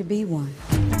already be one.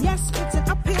 Yes, it's an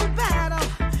uphill battle,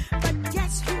 but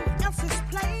guess who else is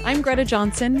playing? I'm Greta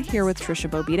Johnson, here with Trisha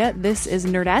Bobita. This is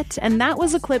Nerdette, and that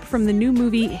was a clip from the new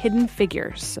movie Hidden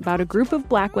Figures, about a group of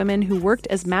Black women who worked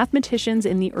as mathematicians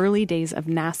in the early days of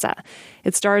NASA.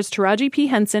 It stars Taraji P.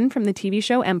 Henson from the TV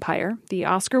show Empire, the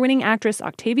Oscar-winning actress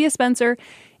Octavia Spencer,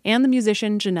 and the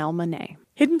musician Janelle Monáe.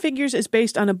 Hidden Figures is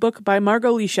based on a book by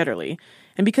Margot Lee Shetterly.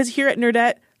 And because here at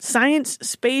Nerdette, science,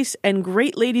 space, and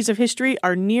great ladies of history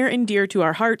are near and dear to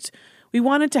our hearts, we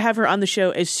wanted to have her on the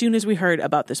show as soon as we heard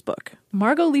about this book.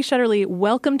 Margot Lee Shetterly,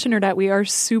 welcome to Nerdette. We are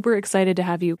super excited to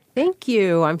have you. Thank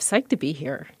you. I'm psyched to be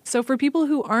here. So for people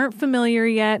who aren't familiar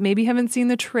yet, maybe haven't seen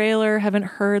the trailer, haven't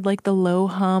heard like the low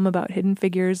hum about Hidden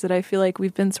Figures that I feel like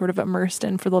we've been sort of immersed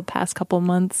in for the past couple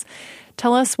months,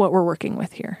 tell us what we're working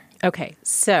with here. Okay,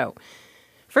 so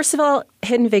first of all,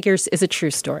 Hidden Figures is a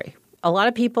true story. A lot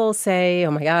of people say,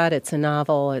 oh my God, it's a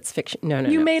novel, it's fiction. No.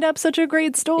 You made up such a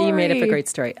great story. You made up a great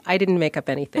story. I didn't make up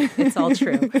anything. It's all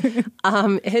true.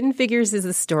 Hidden Figures is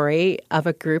a story of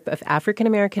a group of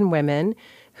African-American women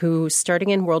who, starting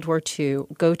in World War II,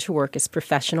 go to work as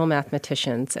professional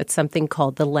mathematicians at something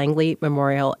called the Langley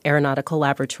Memorial Aeronautical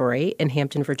Laboratory in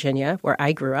Hampton, Virginia, where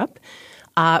I grew up,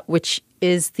 which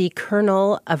is the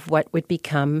kernel of what would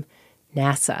become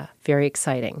NASA. Very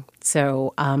exciting.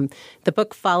 So the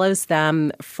book follows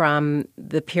them from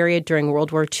the period during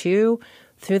World War II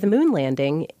through the moon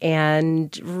landing,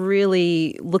 and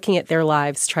really looking at their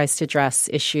lives tries to address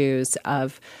issues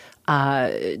of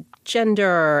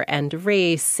gender and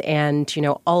race and,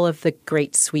 all of the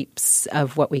great sweeps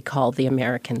of what we call the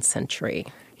American century.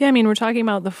 Yeah, I mean, we're talking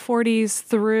about the 40s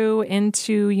through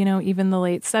into, even the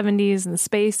late 70s and the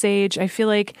space age. I feel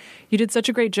like you did such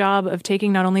a great job of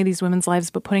taking not only these women's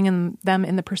lives, but putting them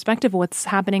in the perspective of what's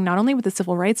happening not only with the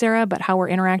civil rights era, but how we're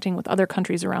interacting with other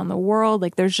countries around the world.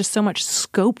 Like, there's just so much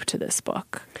scope to this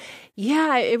book.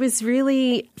 Yeah, it was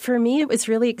really, for me, it was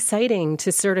really exciting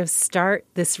to sort of start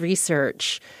this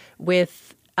research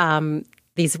with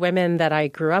these women that I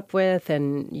grew up with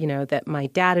and, that my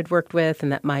dad had worked with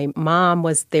and that my mom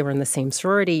they were in the same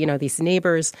sorority, these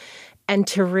neighbors, and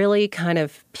to really kind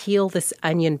of peel this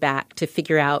onion back to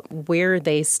figure out where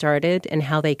they started and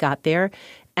how they got there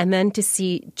And then to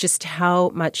see just how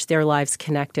much their lives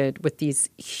connected with these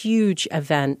huge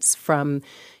events, from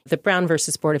the Brown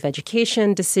versus Board of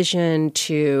Education decision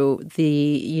to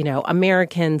the,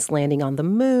 Americans landing on the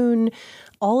moon,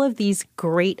 all of these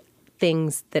great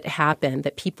things that happened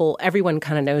that everyone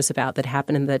kind of knows about that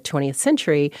happened in the 20th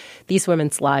century, these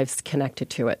women's lives connected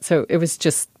to it. So it was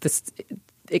just this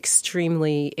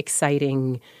extremely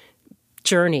exciting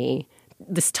journey,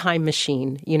 this time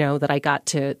machine, that I got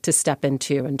to step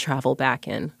into and travel back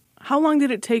in. How long did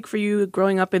it take for you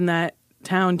growing up in that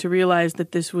town to realize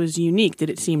that this was unique? Did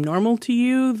it seem normal to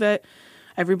you that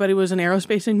everybody was an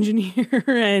aerospace engineer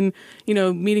and,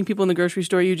 meeting people in the grocery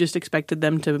store, you just expected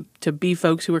them to be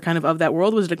folks who were kind of that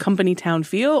world? Was it a company town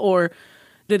feel, or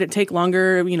did it take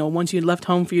longer, once you'd left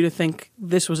home for you to think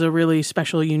this was a really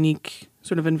special, unique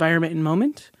sort of environment and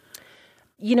moment?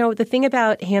 The thing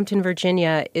about Hampton,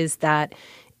 Virginia is that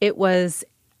it was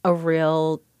a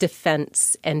real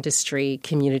defense industry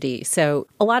community. So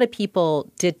a lot of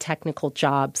people did technical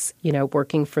jobs,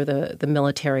 working for the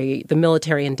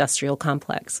military industrial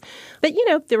complex. But,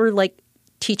 there were like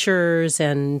teachers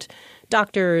and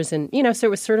doctors and, so it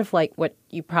was sort of like what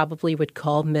you probably would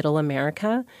call middle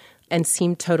America and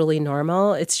seemed totally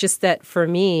normal. It's just that for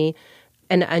me,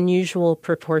 an unusual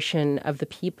proportion of the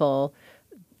people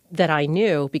that I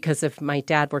knew, because of my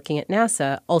dad working at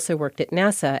NASA, also worked at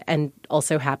NASA and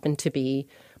also happened to be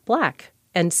Black.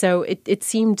 And so it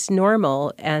seemed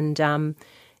normal. And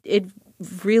it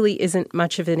really isn't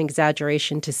much of an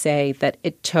exaggeration to say that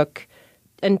it took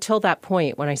until that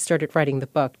point when I started writing the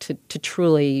book to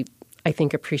truly, I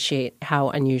think, appreciate how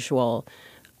unusual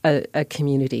a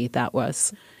community that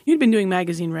was. You'd been doing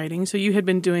magazine writing, so you had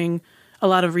been doing a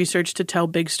lot of research to tell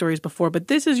big stories before, but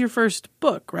this is your first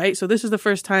book, right? So this is the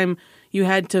first time you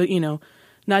had to,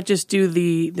 not just do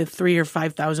the 3,000 or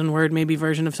 5,000 word maybe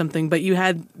version of something, but you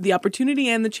had the opportunity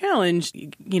and the challenge.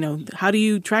 How do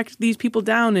you track these people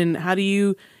down, and how do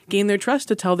you gain their trust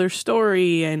to tell their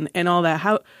story and all that?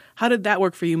 How did that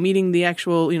work for you, meeting the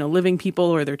actual, living people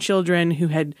or their children who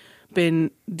had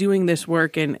been doing this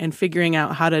work and figuring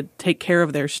out how to take care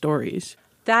of their stories?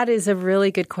 That is a really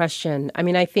good question. I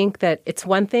mean, I think that it's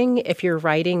one thing if you're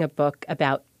writing a book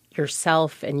about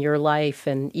yourself and your life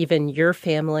and even your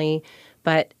family,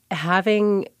 but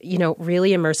having,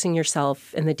 really immersing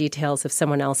yourself in the details of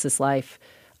someone else's life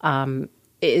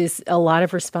is a lot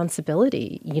of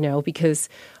responsibility, because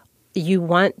you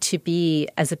want to be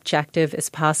as objective as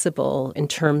possible in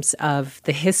terms of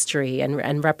the history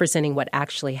and representing what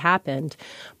actually happened.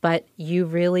 But you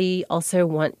really also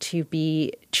want to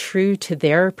be true to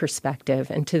their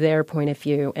perspective and to their point of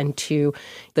view and to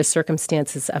the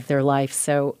circumstances of their life.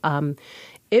 So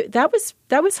that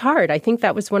was hard. I think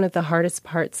that was one of the hardest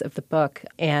parts of the book.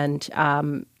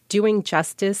 And doing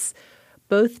justice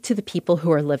both to the people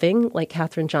who are living, like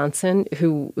Katherine Johnson,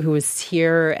 who is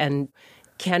here and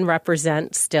can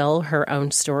represent still her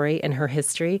own story and her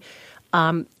history,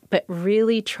 but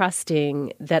really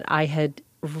trusting that I had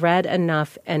read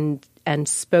enough and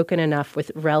spoken enough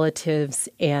with relatives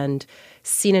and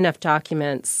seen enough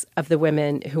documents of the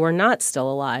women who are not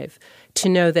still alive to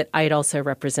know that I had also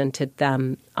represented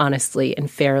them honestly and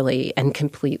fairly and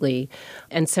completely.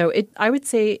 And so I would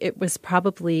say it was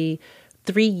probably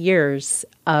 3 years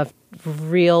of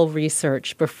real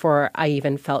research before I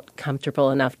even felt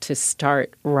comfortable enough to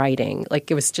start writing.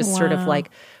 Like it was just sort of like,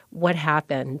 what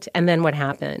happened? And then what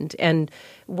happened? And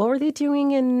what were they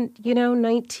doing in,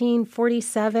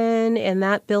 1947 in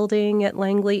that building at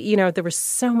Langley? There was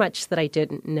so much that I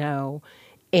didn't know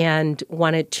and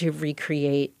wanted to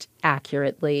recreate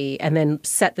accurately and then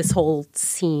set this whole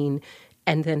scene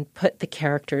and then put the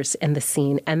characters in the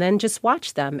scene and then just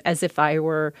watch them as if I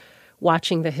were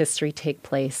watching the history take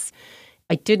place.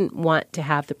 I didn't want to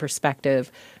have the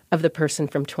perspective of the person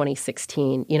from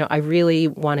 2016. I really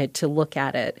wanted to look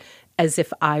at it as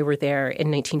if I were there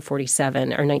in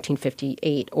 1947 or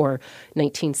 1958 or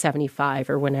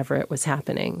 1975 or whenever it was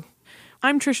happening.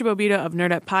 I'm Trisha Bobita of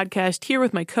Nerdette Podcast, here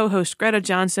with my co-host Greta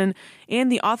Johnson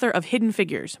and the author of Hidden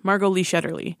Figures, Margot Lee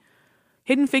Shetterly.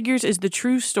 Hidden Figures is the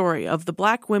true story of the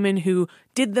Black women who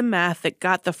did the math that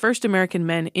got the first American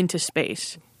men into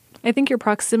space. I think your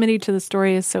proximity to the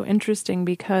story is so interesting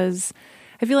because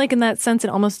I feel like in that sense it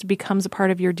almost becomes a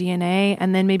part of your DNA,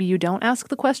 and then maybe you don't ask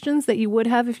the questions that you would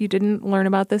have if you didn't learn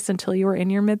about this until you were in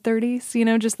your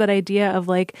mid-30s. Just that idea of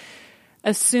like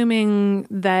assuming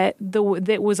that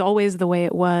that was always the way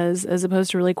it was, as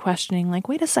opposed to really questioning like,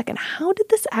 wait a second, how did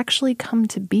this actually come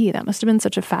to be? That must have been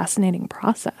such a fascinating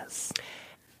process.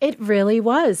 It really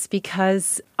was,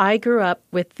 because I grew up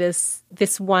with this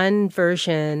one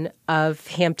version of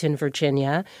Hampton,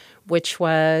 Virginia, which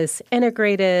was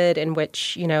integrated, in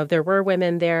which, there were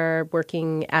women there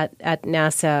working at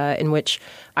NASA, in which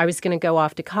I was going to go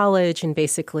off to college and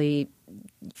basically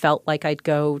felt like I'd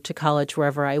go to college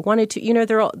wherever I wanted to.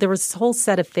 There was a whole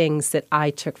set of things that I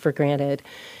took for granted.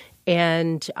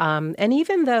 And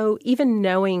even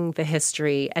knowing the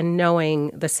history and knowing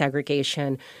the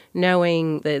segregation,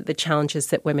 knowing the challenges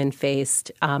that women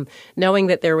faced, knowing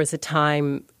that there was a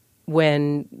time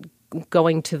when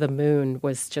going to the moon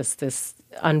was just this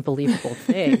unbelievable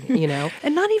thing,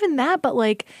 And not even that,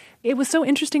 but it was so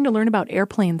interesting to learn about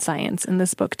airplane science in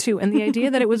this book too. And the idea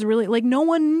that it was really no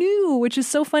one knew, which is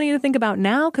so funny to think about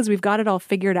now because we've got it all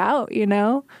figured out,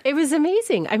 It was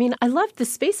amazing. I mean, I loved the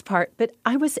space part, but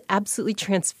I was absolutely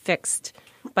transfixed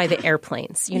by the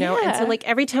airplanes, Yeah. And so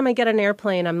every time I get an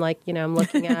airplane, I'm I'm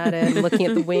looking at it, I'm looking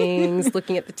at the wings,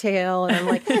 looking at the tail, and I'm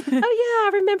like, oh yeah,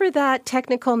 I remember that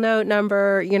technical note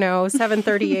number,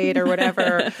 738 or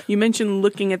whatever. You mentioned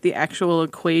looking at the actual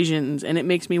equations, and it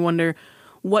makes me wonder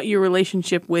what your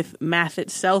relationship with math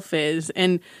itself is.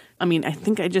 And I mean, I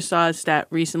think I just saw a stat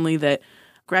recently that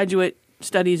graduate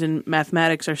studies in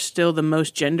mathematics are still the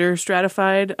most gender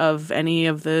stratified of any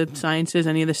of the sciences,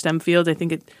 any of the STEM fields. I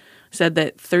think it said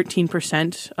that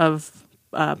 13% of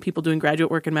people doing graduate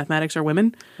work in mathematics are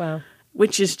women. Wow.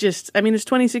 Which is just, it's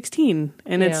 2016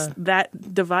 and it's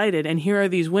that divided. And here are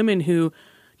these women who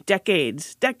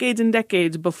decades and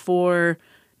decades before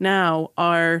now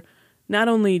are not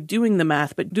only doing the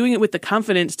math, but doing it with the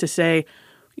confidence to say,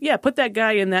 yeah, put that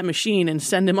guy in that machine and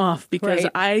send him off because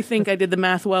Right. I think I did the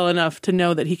math well enough to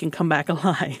know that he can come back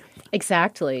alive.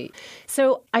 Exactly.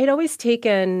 So I'd always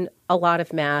taken a lot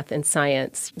of math and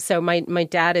science. So my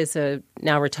dad is a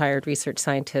now retired research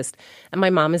scientist, and my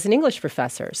mom is an English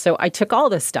professor. So I took all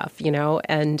this stuff,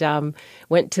 and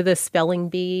went to the spelling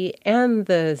bee and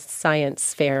the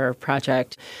science fair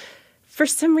project. For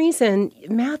some reason,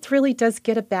 math really does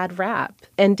get a bad rap,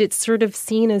 and it's sort of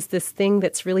seen as this thing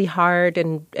that's really hard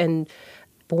and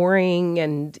boring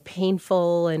and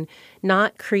painful and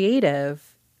not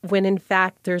creative, when in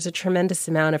fact there's a tremendous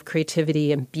amount of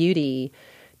creativity and beauty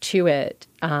to it,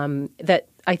 that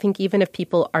I think even if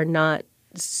people are not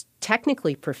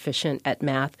technically proficient at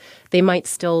math, they might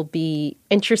still be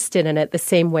interested in it the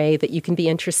same way that you can be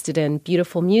interested in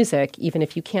beautiful music, even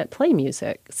if you can't play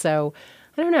music. So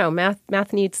I don't know,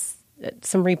 math needs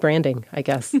some rebranding, I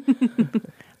guess.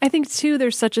 I think, too,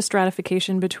 there's such a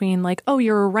stratification between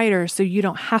you're a writer, so you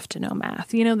don't have to know math.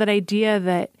 That idea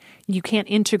that you can't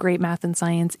integrate math and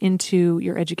science into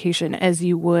your education as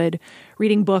you would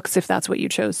reading books if that's what you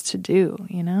chose to do,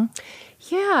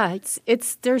 Yeah,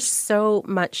 it's there's so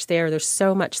much there. There's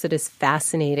so much that is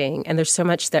fascinating, and there's so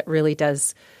much that really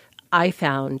does, I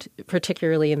found,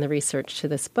 particularly in the research to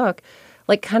this book,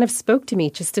 kind of spoke to me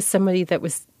just as somebody that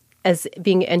was as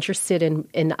being interested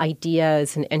in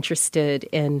ideas and interested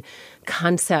in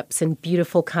concepts and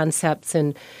beautiful concepts.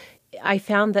 And I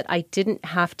found that I didn't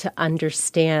have to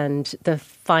understand the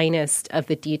finest of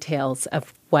the details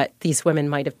of what these women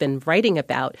might have been writing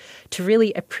about to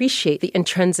really appreciate the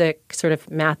intrinsic sort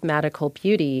of mathematical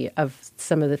beauty of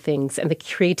some of the things and the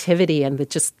creativity and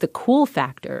the cool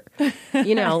factor.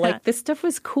 This stuff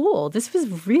was cool. This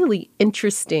was really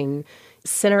interesting,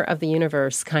 center of the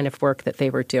universe kind of work that they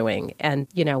were doing. And,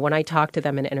 when I talked to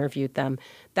them and interviewed them,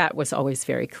 that was always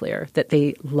very clear that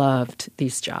they loved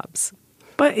these jobs.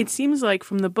 But it seems like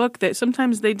from the book that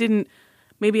sometimes they didn't,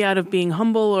 maybe out of being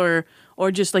humble or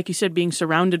just like you said, being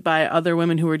surrounded by other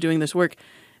women who were doing this work,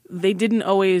 they didn't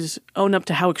always own up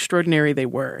to how extraordinary they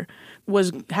were.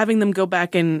 Was having them go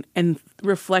back and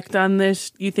reflect on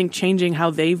this, you think, changing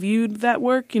how they viewed that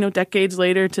work, decades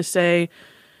later, to say,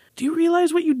 do you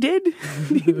realize what you did?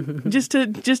 just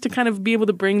to kind of be able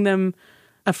to bring them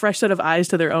a fresh set of eyes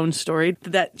to their own story.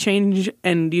 Did that change?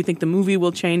 And do you think the movie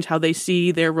will change how they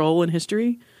see their role in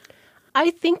history? I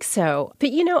think so.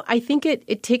 But, I think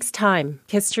it takes time.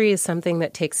 History is something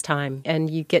that takes time, and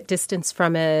you get distance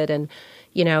from it, and,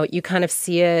 you kind of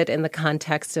see it in the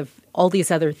context of all these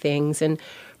other things. And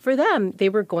for them, they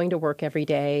were going to work every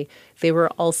day. They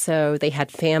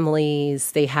had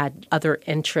families, they had other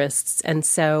interests. And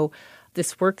so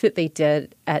this work that they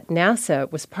did at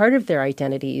NASA was part of their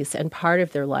identities and part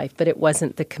of their life, but it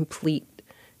wasn't the complete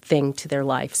thing to their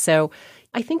life. So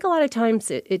I think a lot of times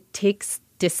it takes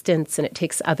distance and it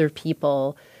takes other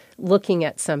people looking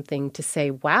at something to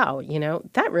say, wow,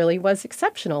 that really was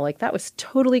exceptional. That was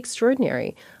totally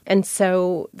extraordinary. And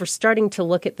so we're starting to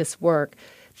look at this work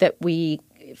that we,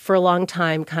 for a long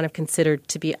time, kind of considered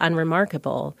to be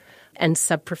unremarkable and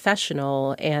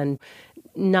subprofessional and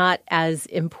not as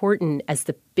important as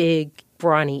the big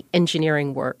brawny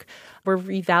engineering work. We're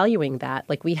revaluing that.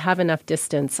 Like, we have enough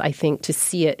distance, I think, to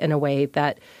see it in a way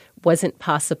that wasn't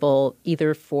possible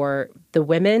either for the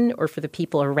women or for the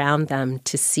people around them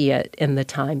to see it in the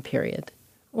time period.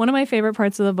 One of my favorite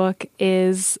parts of the book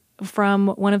is from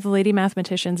one of the lady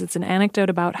mathematicians. It's an anecdote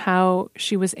about how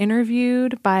she was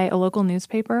interviewed by a local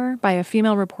newspaper, by a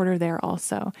female reporter there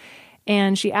also.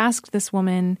 And she asked this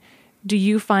woman, do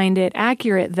you find it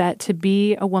accurate that to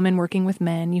be a woman working with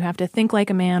men, you have to think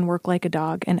like a man, work like a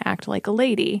dog, and act like a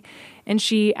lady? And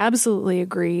she absolutely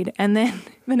agreed. And then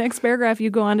the next paragraph,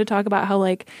 you go on to talk about how,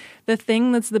 like, the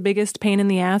thing that's the biggest pain in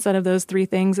the ass out of those three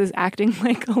things is acting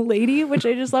like a lady, which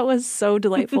I just thought was so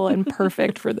delightful and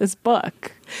perfect for this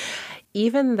book.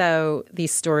 Even though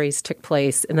these stories took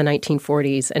place in the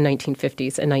 1940s and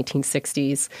 1950s and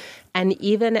 1960s, and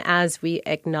even as we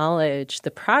acknowledge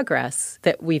the progress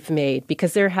that we've made,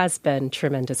 because there has been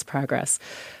tremendous progress,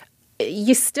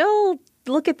 you still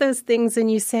look at those things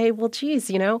and you say, well, geez,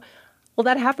 well,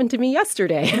 that happened to me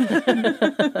yesterday.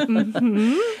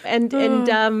 And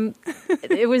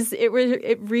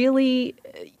it really,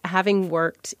 having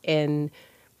worked in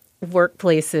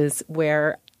workplaces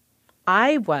where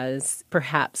I was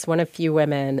perhaps one of few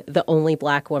women, the only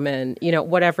Black woman,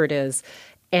 whatever it is,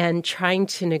 and trying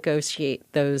to negotiate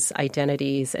those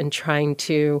identities and trying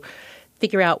to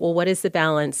figure out, well, what is the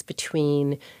balance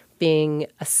between being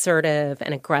assertive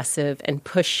and aggressive and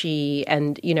pushy?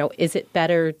 And, is it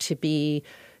better to be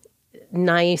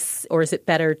nice or is it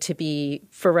better to be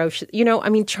ferocious?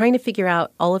 Trying to figure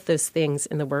out all of those things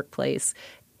in the workplace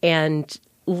and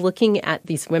looking at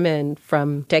these women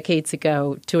from decades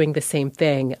ago doing the same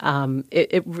thing.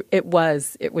 It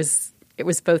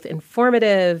was both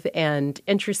informative and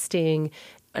interesting,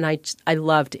 and I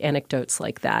loved anecdotes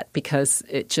like that because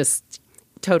it just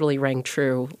totally rang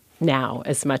true now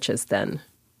as much as then.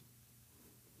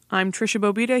 I'm Trisha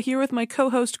Bobita here with my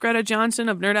co-host Greta Johnson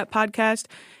of Nerd Up Podcast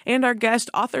and our guest,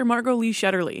 author Margot Lee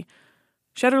Shetterly.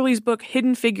 Shetterly's book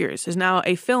Hidden Figures is now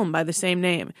a film by the same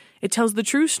name. It tells the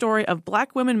true story of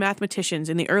Black women mathematicians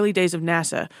in the early days of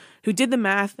NASA who did the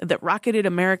math that rocketed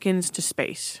Americans to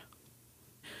space.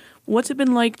 What's it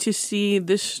been like to see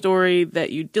this story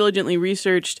that you diligently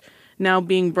researched now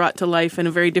being brought to life in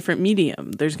a very different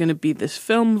medium? There's going to be this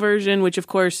film version, which, of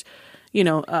course,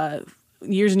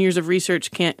 years and years of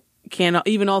research can't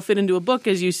even all fit into a book,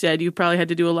 as you said. You probably had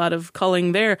to do a lot of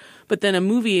culling there. But then a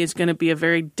movie is going to be a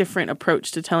very different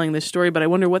approach to telling this story. But I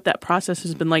wonder what that process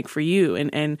has been like for you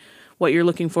and what you're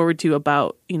looking forward to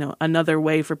about, another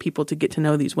way for people to get to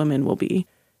know these women will be.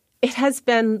 It has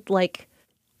been like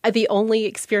the only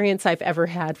experience I've ever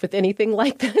had with anything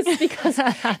like this because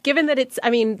given that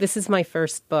this is my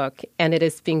first book and it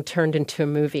is being turned into a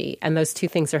movie and those two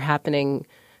things are happening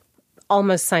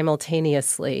almost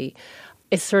simultaneously.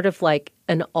 It's sort of like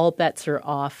an all bets are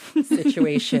off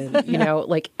situation,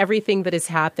 like everything that has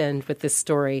happened with this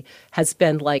story has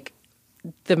been like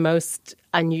the most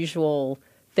unusual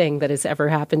thing that has ever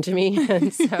happened to me.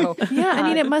 And so,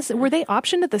 were they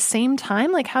optioned at the same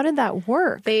time? Like, how did that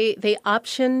work? They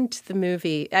optioned the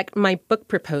movie. My book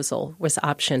proposal was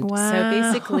optioned. Wow. So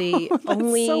basically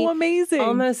only so amazing.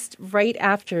 Almost right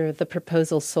after the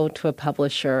proposal sold to a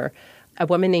publisher, a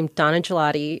woman named Donna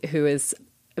Gelati, who is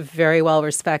a very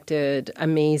well-respected,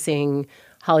 amazing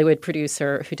Hollywood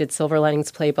producer who did Silver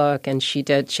Linings Playbook, and she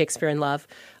did Shakespeare in Love.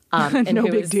 No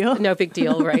big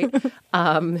deal, right?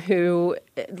 Who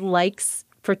likes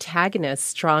protagonists,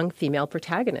 strong female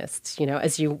protagonists,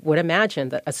 as you would imagine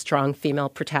that a strong female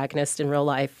protagonist in real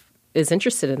life is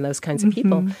interested in those kinds of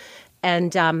people.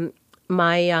 And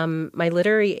my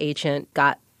literary agent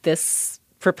got this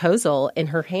proposal in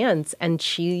her hands, and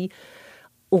she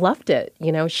loved it.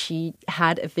 She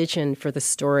had a vision for the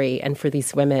story and for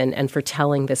these women and for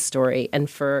telling this story and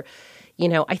for,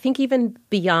 I think even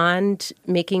beyond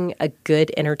making a good,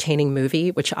 entertaining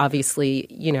movie, which obviously,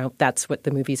 that's what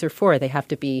the movies are for. They have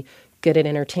to be good and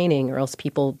entertaining or else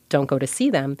people don't go to see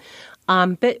them.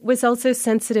 But was also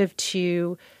sensitive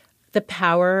to the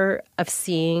power of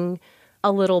seeing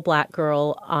a little Black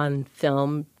girl on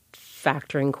film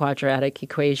factoring quadratic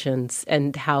equations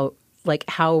and how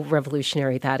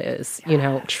revolutionary that is,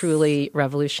 truly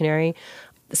revolutionary.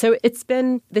 So it's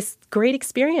been this great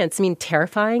experience.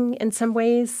 Terrifying in some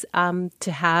ways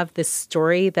to have this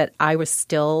story that I was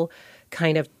still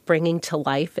kind of bringing to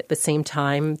life at the same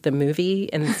time, the movie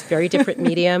in this very different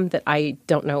medium that I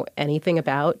don't know anything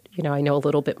about. I know a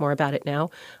little bit more about it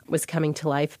now, was coming to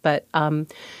life. But,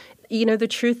 the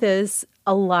truth is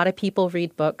a lot of people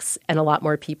read books and a lot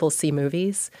more people see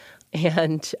movies.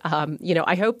 And,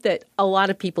 I hope that a lot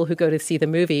of people who go to see the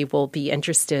movie will be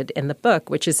interested in the book,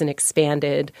 which is an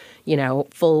expanded,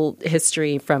 full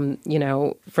history from the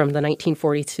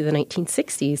 1940s to the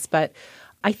 1960s. But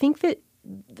I think that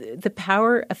the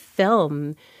power of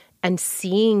film and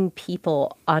seeing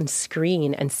people on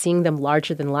screen and seeing them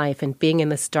larger than life and being in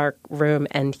this dark room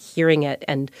and hearing it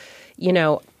and,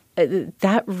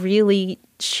 that really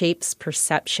shapes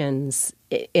perceptions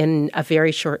in a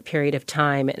very short period of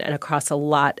time and across a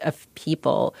lot of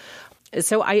people.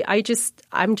 So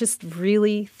I'm just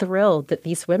really thrilled that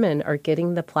these women are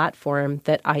getting the platform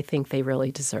that I think they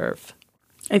really deserve.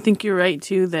 I think you're right,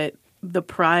 too, that the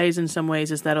prize in some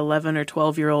ways is that 11 or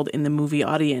 12-year-old in the movie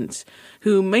audience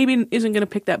who maybe isn't going to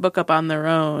pick that book up on their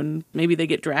own. Maybe they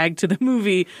get dragged to the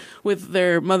movie with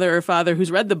their mother or father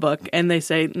who's read the book and they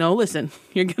say, no, listen,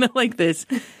 you're going to like this.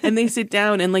 And they sit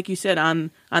down and, like you said, on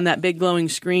that big glowing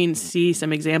screen, see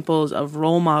some examples of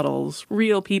role models,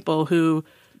 real people who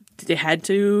they had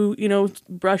to,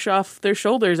 brush off their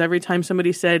shoulders every time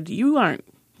somebody said, you aren't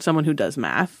someone who does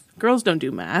math. Girls don't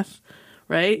do math.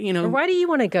 Right? Why do you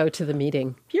want to go to the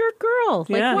meeting? You're a girl.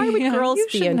 Why would girls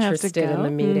be interested in the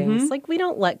meetings? Mm-hmm. We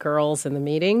don't let girls in the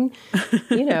meeting. I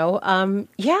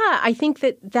think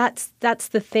that's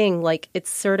the thing. It's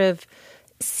sort of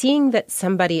seeing that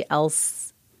somebody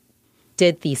else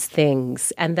did these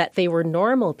things and that they were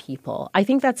normal people. I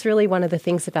think that's really one of the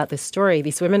things about this story.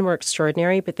 These women were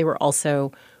extraordinary, but they were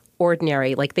also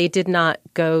ordinary. They did not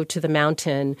go to the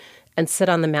mountain and sit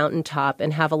on the mountaintop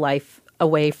and have a life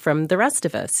away from the rest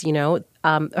of us,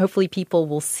 Hopefully people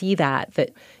will see that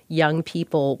young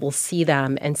people will see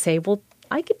them and say, well,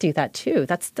 I could do that too.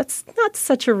 That's not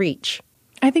such a reach.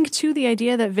 I think, too, the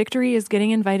idea that victory is getting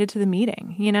invited to the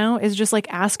meeting, is just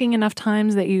asking enough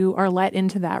times that you are let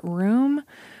into that room.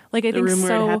 I think room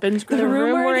where it happens. The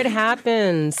room where it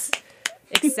happens.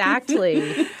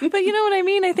 Exactly. But you know what I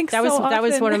mean? I think that was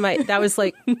one of my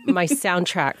my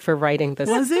soundtrack for writing this.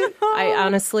 Was it?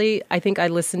 I think I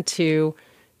listened to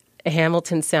a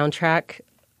Hamilton soundtrack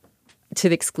to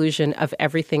the exclusion of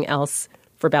everything else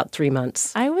for about 3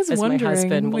 months. I was wondering my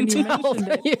husband when you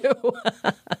mentioned you.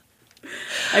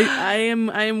 I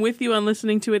am with you on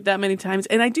listening to it that many times,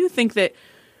 and I do think that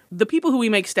the people who we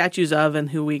make statues of and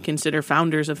who we consider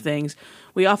founders of things,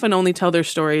 we often only tell their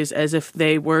stories as if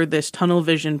they were this tunnel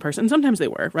vision person. Sometimes they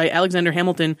were, right? Alexander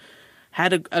Hamilton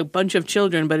had a bunch of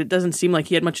children, but it doesn't seem like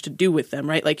he had much to do with them,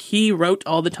 right? He wrote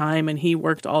all the time and he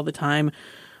worked all the time.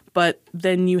 But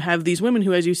then you have these women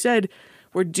who, as you said,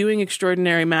 were doing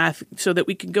extraordinary math so that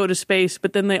we could go to space,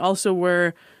 but then they also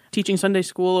were teaching Sunday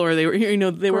school, or they were,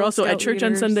 they were also at church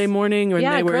on Sunday morning, or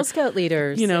they were Girl Scout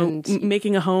leaders,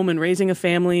 making a home and raising a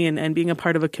family and being a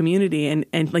part of a community.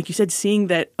 And like you said, seeing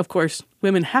that, of course,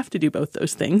 women have to do both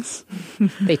those things.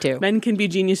 They do. Men can be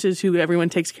geniuses who everyone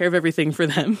takes care of everything for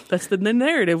them. That's the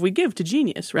narrative we give to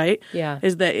genius, right? Yeah.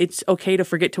 Is that it's okay to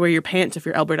forget to wear your pants if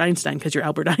you're Albert Einstein, because you're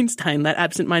Albert Einstein, that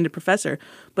absent-minded professor.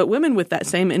 But women with that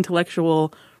same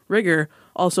intellectual rigor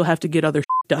also have to get other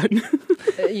done.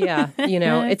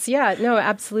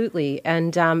 Absolutely.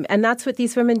 And that's what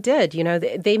these women did.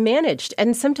 They managed.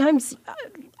 And sometimes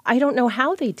I don't know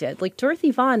how they did.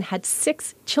 Dorothy Vaughan had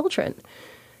 6 children,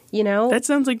 That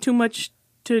sounds like too much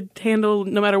to handle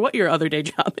no matter what your other day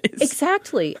job is.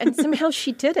 Exactly. And somehow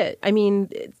she did it.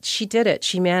 She did it.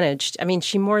 She managed.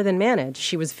 She more than managed.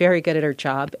 She was very good at her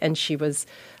job, and she was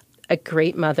a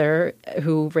great mother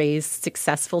who raised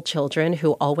successful children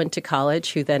who all went to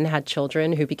college, who then had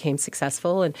children who became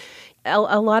successful. And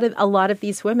a lot of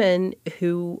these women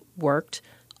who worked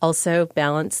also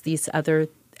balanced these other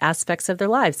aspects of their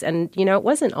lives. And, it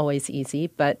wasn't always easy,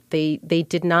 but they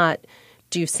did not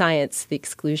do science to the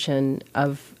exclusion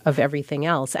of everything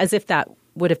else, as if that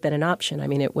would have been an option.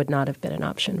 It would not have been an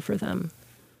option for them.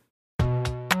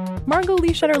 Margot Lee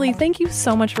Shetterly, thank you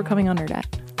so much for coming on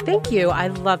Nerdette. Thank you. I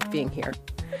loved being here.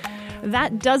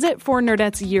 That does it for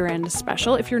Nerdette's year-end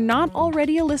special. If you're not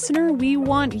already a listener, we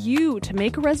want you to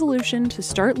make a resolution to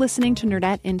start listening to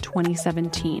Nerdette in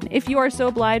 2017. If you are so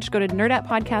obliged, go to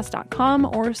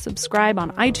nerdettepodcast.com or subscribe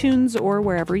on iTunes or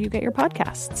wherever you get your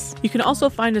podcasts. You can also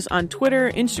find us on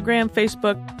Twitter, Instagram,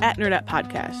 Facebook, at Nerdette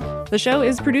Podcast. The show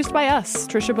is produced by us,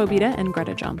 Trisha Bobita and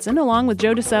Greta Johnson, along with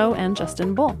Joe DeSoe and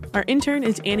Justin Bull. Our intern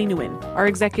is Annie Nguyen. Our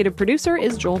executive producer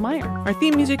is Joel Meyer. Our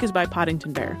theme music is by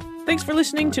Poddington Bear. Thanks for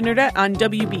listening to Nerdette on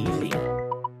WBEZ.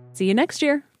 See you next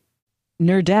year.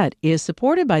 Nerdette is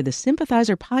supported by the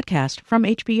Sympathizer podcast from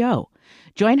HBO.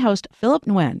 Join host Philip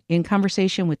Nguyen in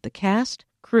conversation with the cast,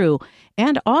 crew,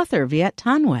 and author Viet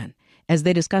Thanh Nguyen as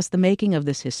they discuss the making of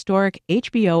this historic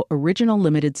HBO original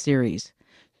limited series.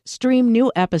 Stream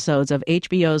new episodes of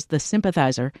HBO's The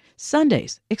Sympathizer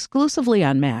Sundays exclusively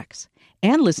on Max.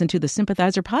 And listen to the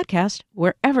Sympathizer podcast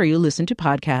wherever you listen to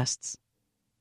podcasts.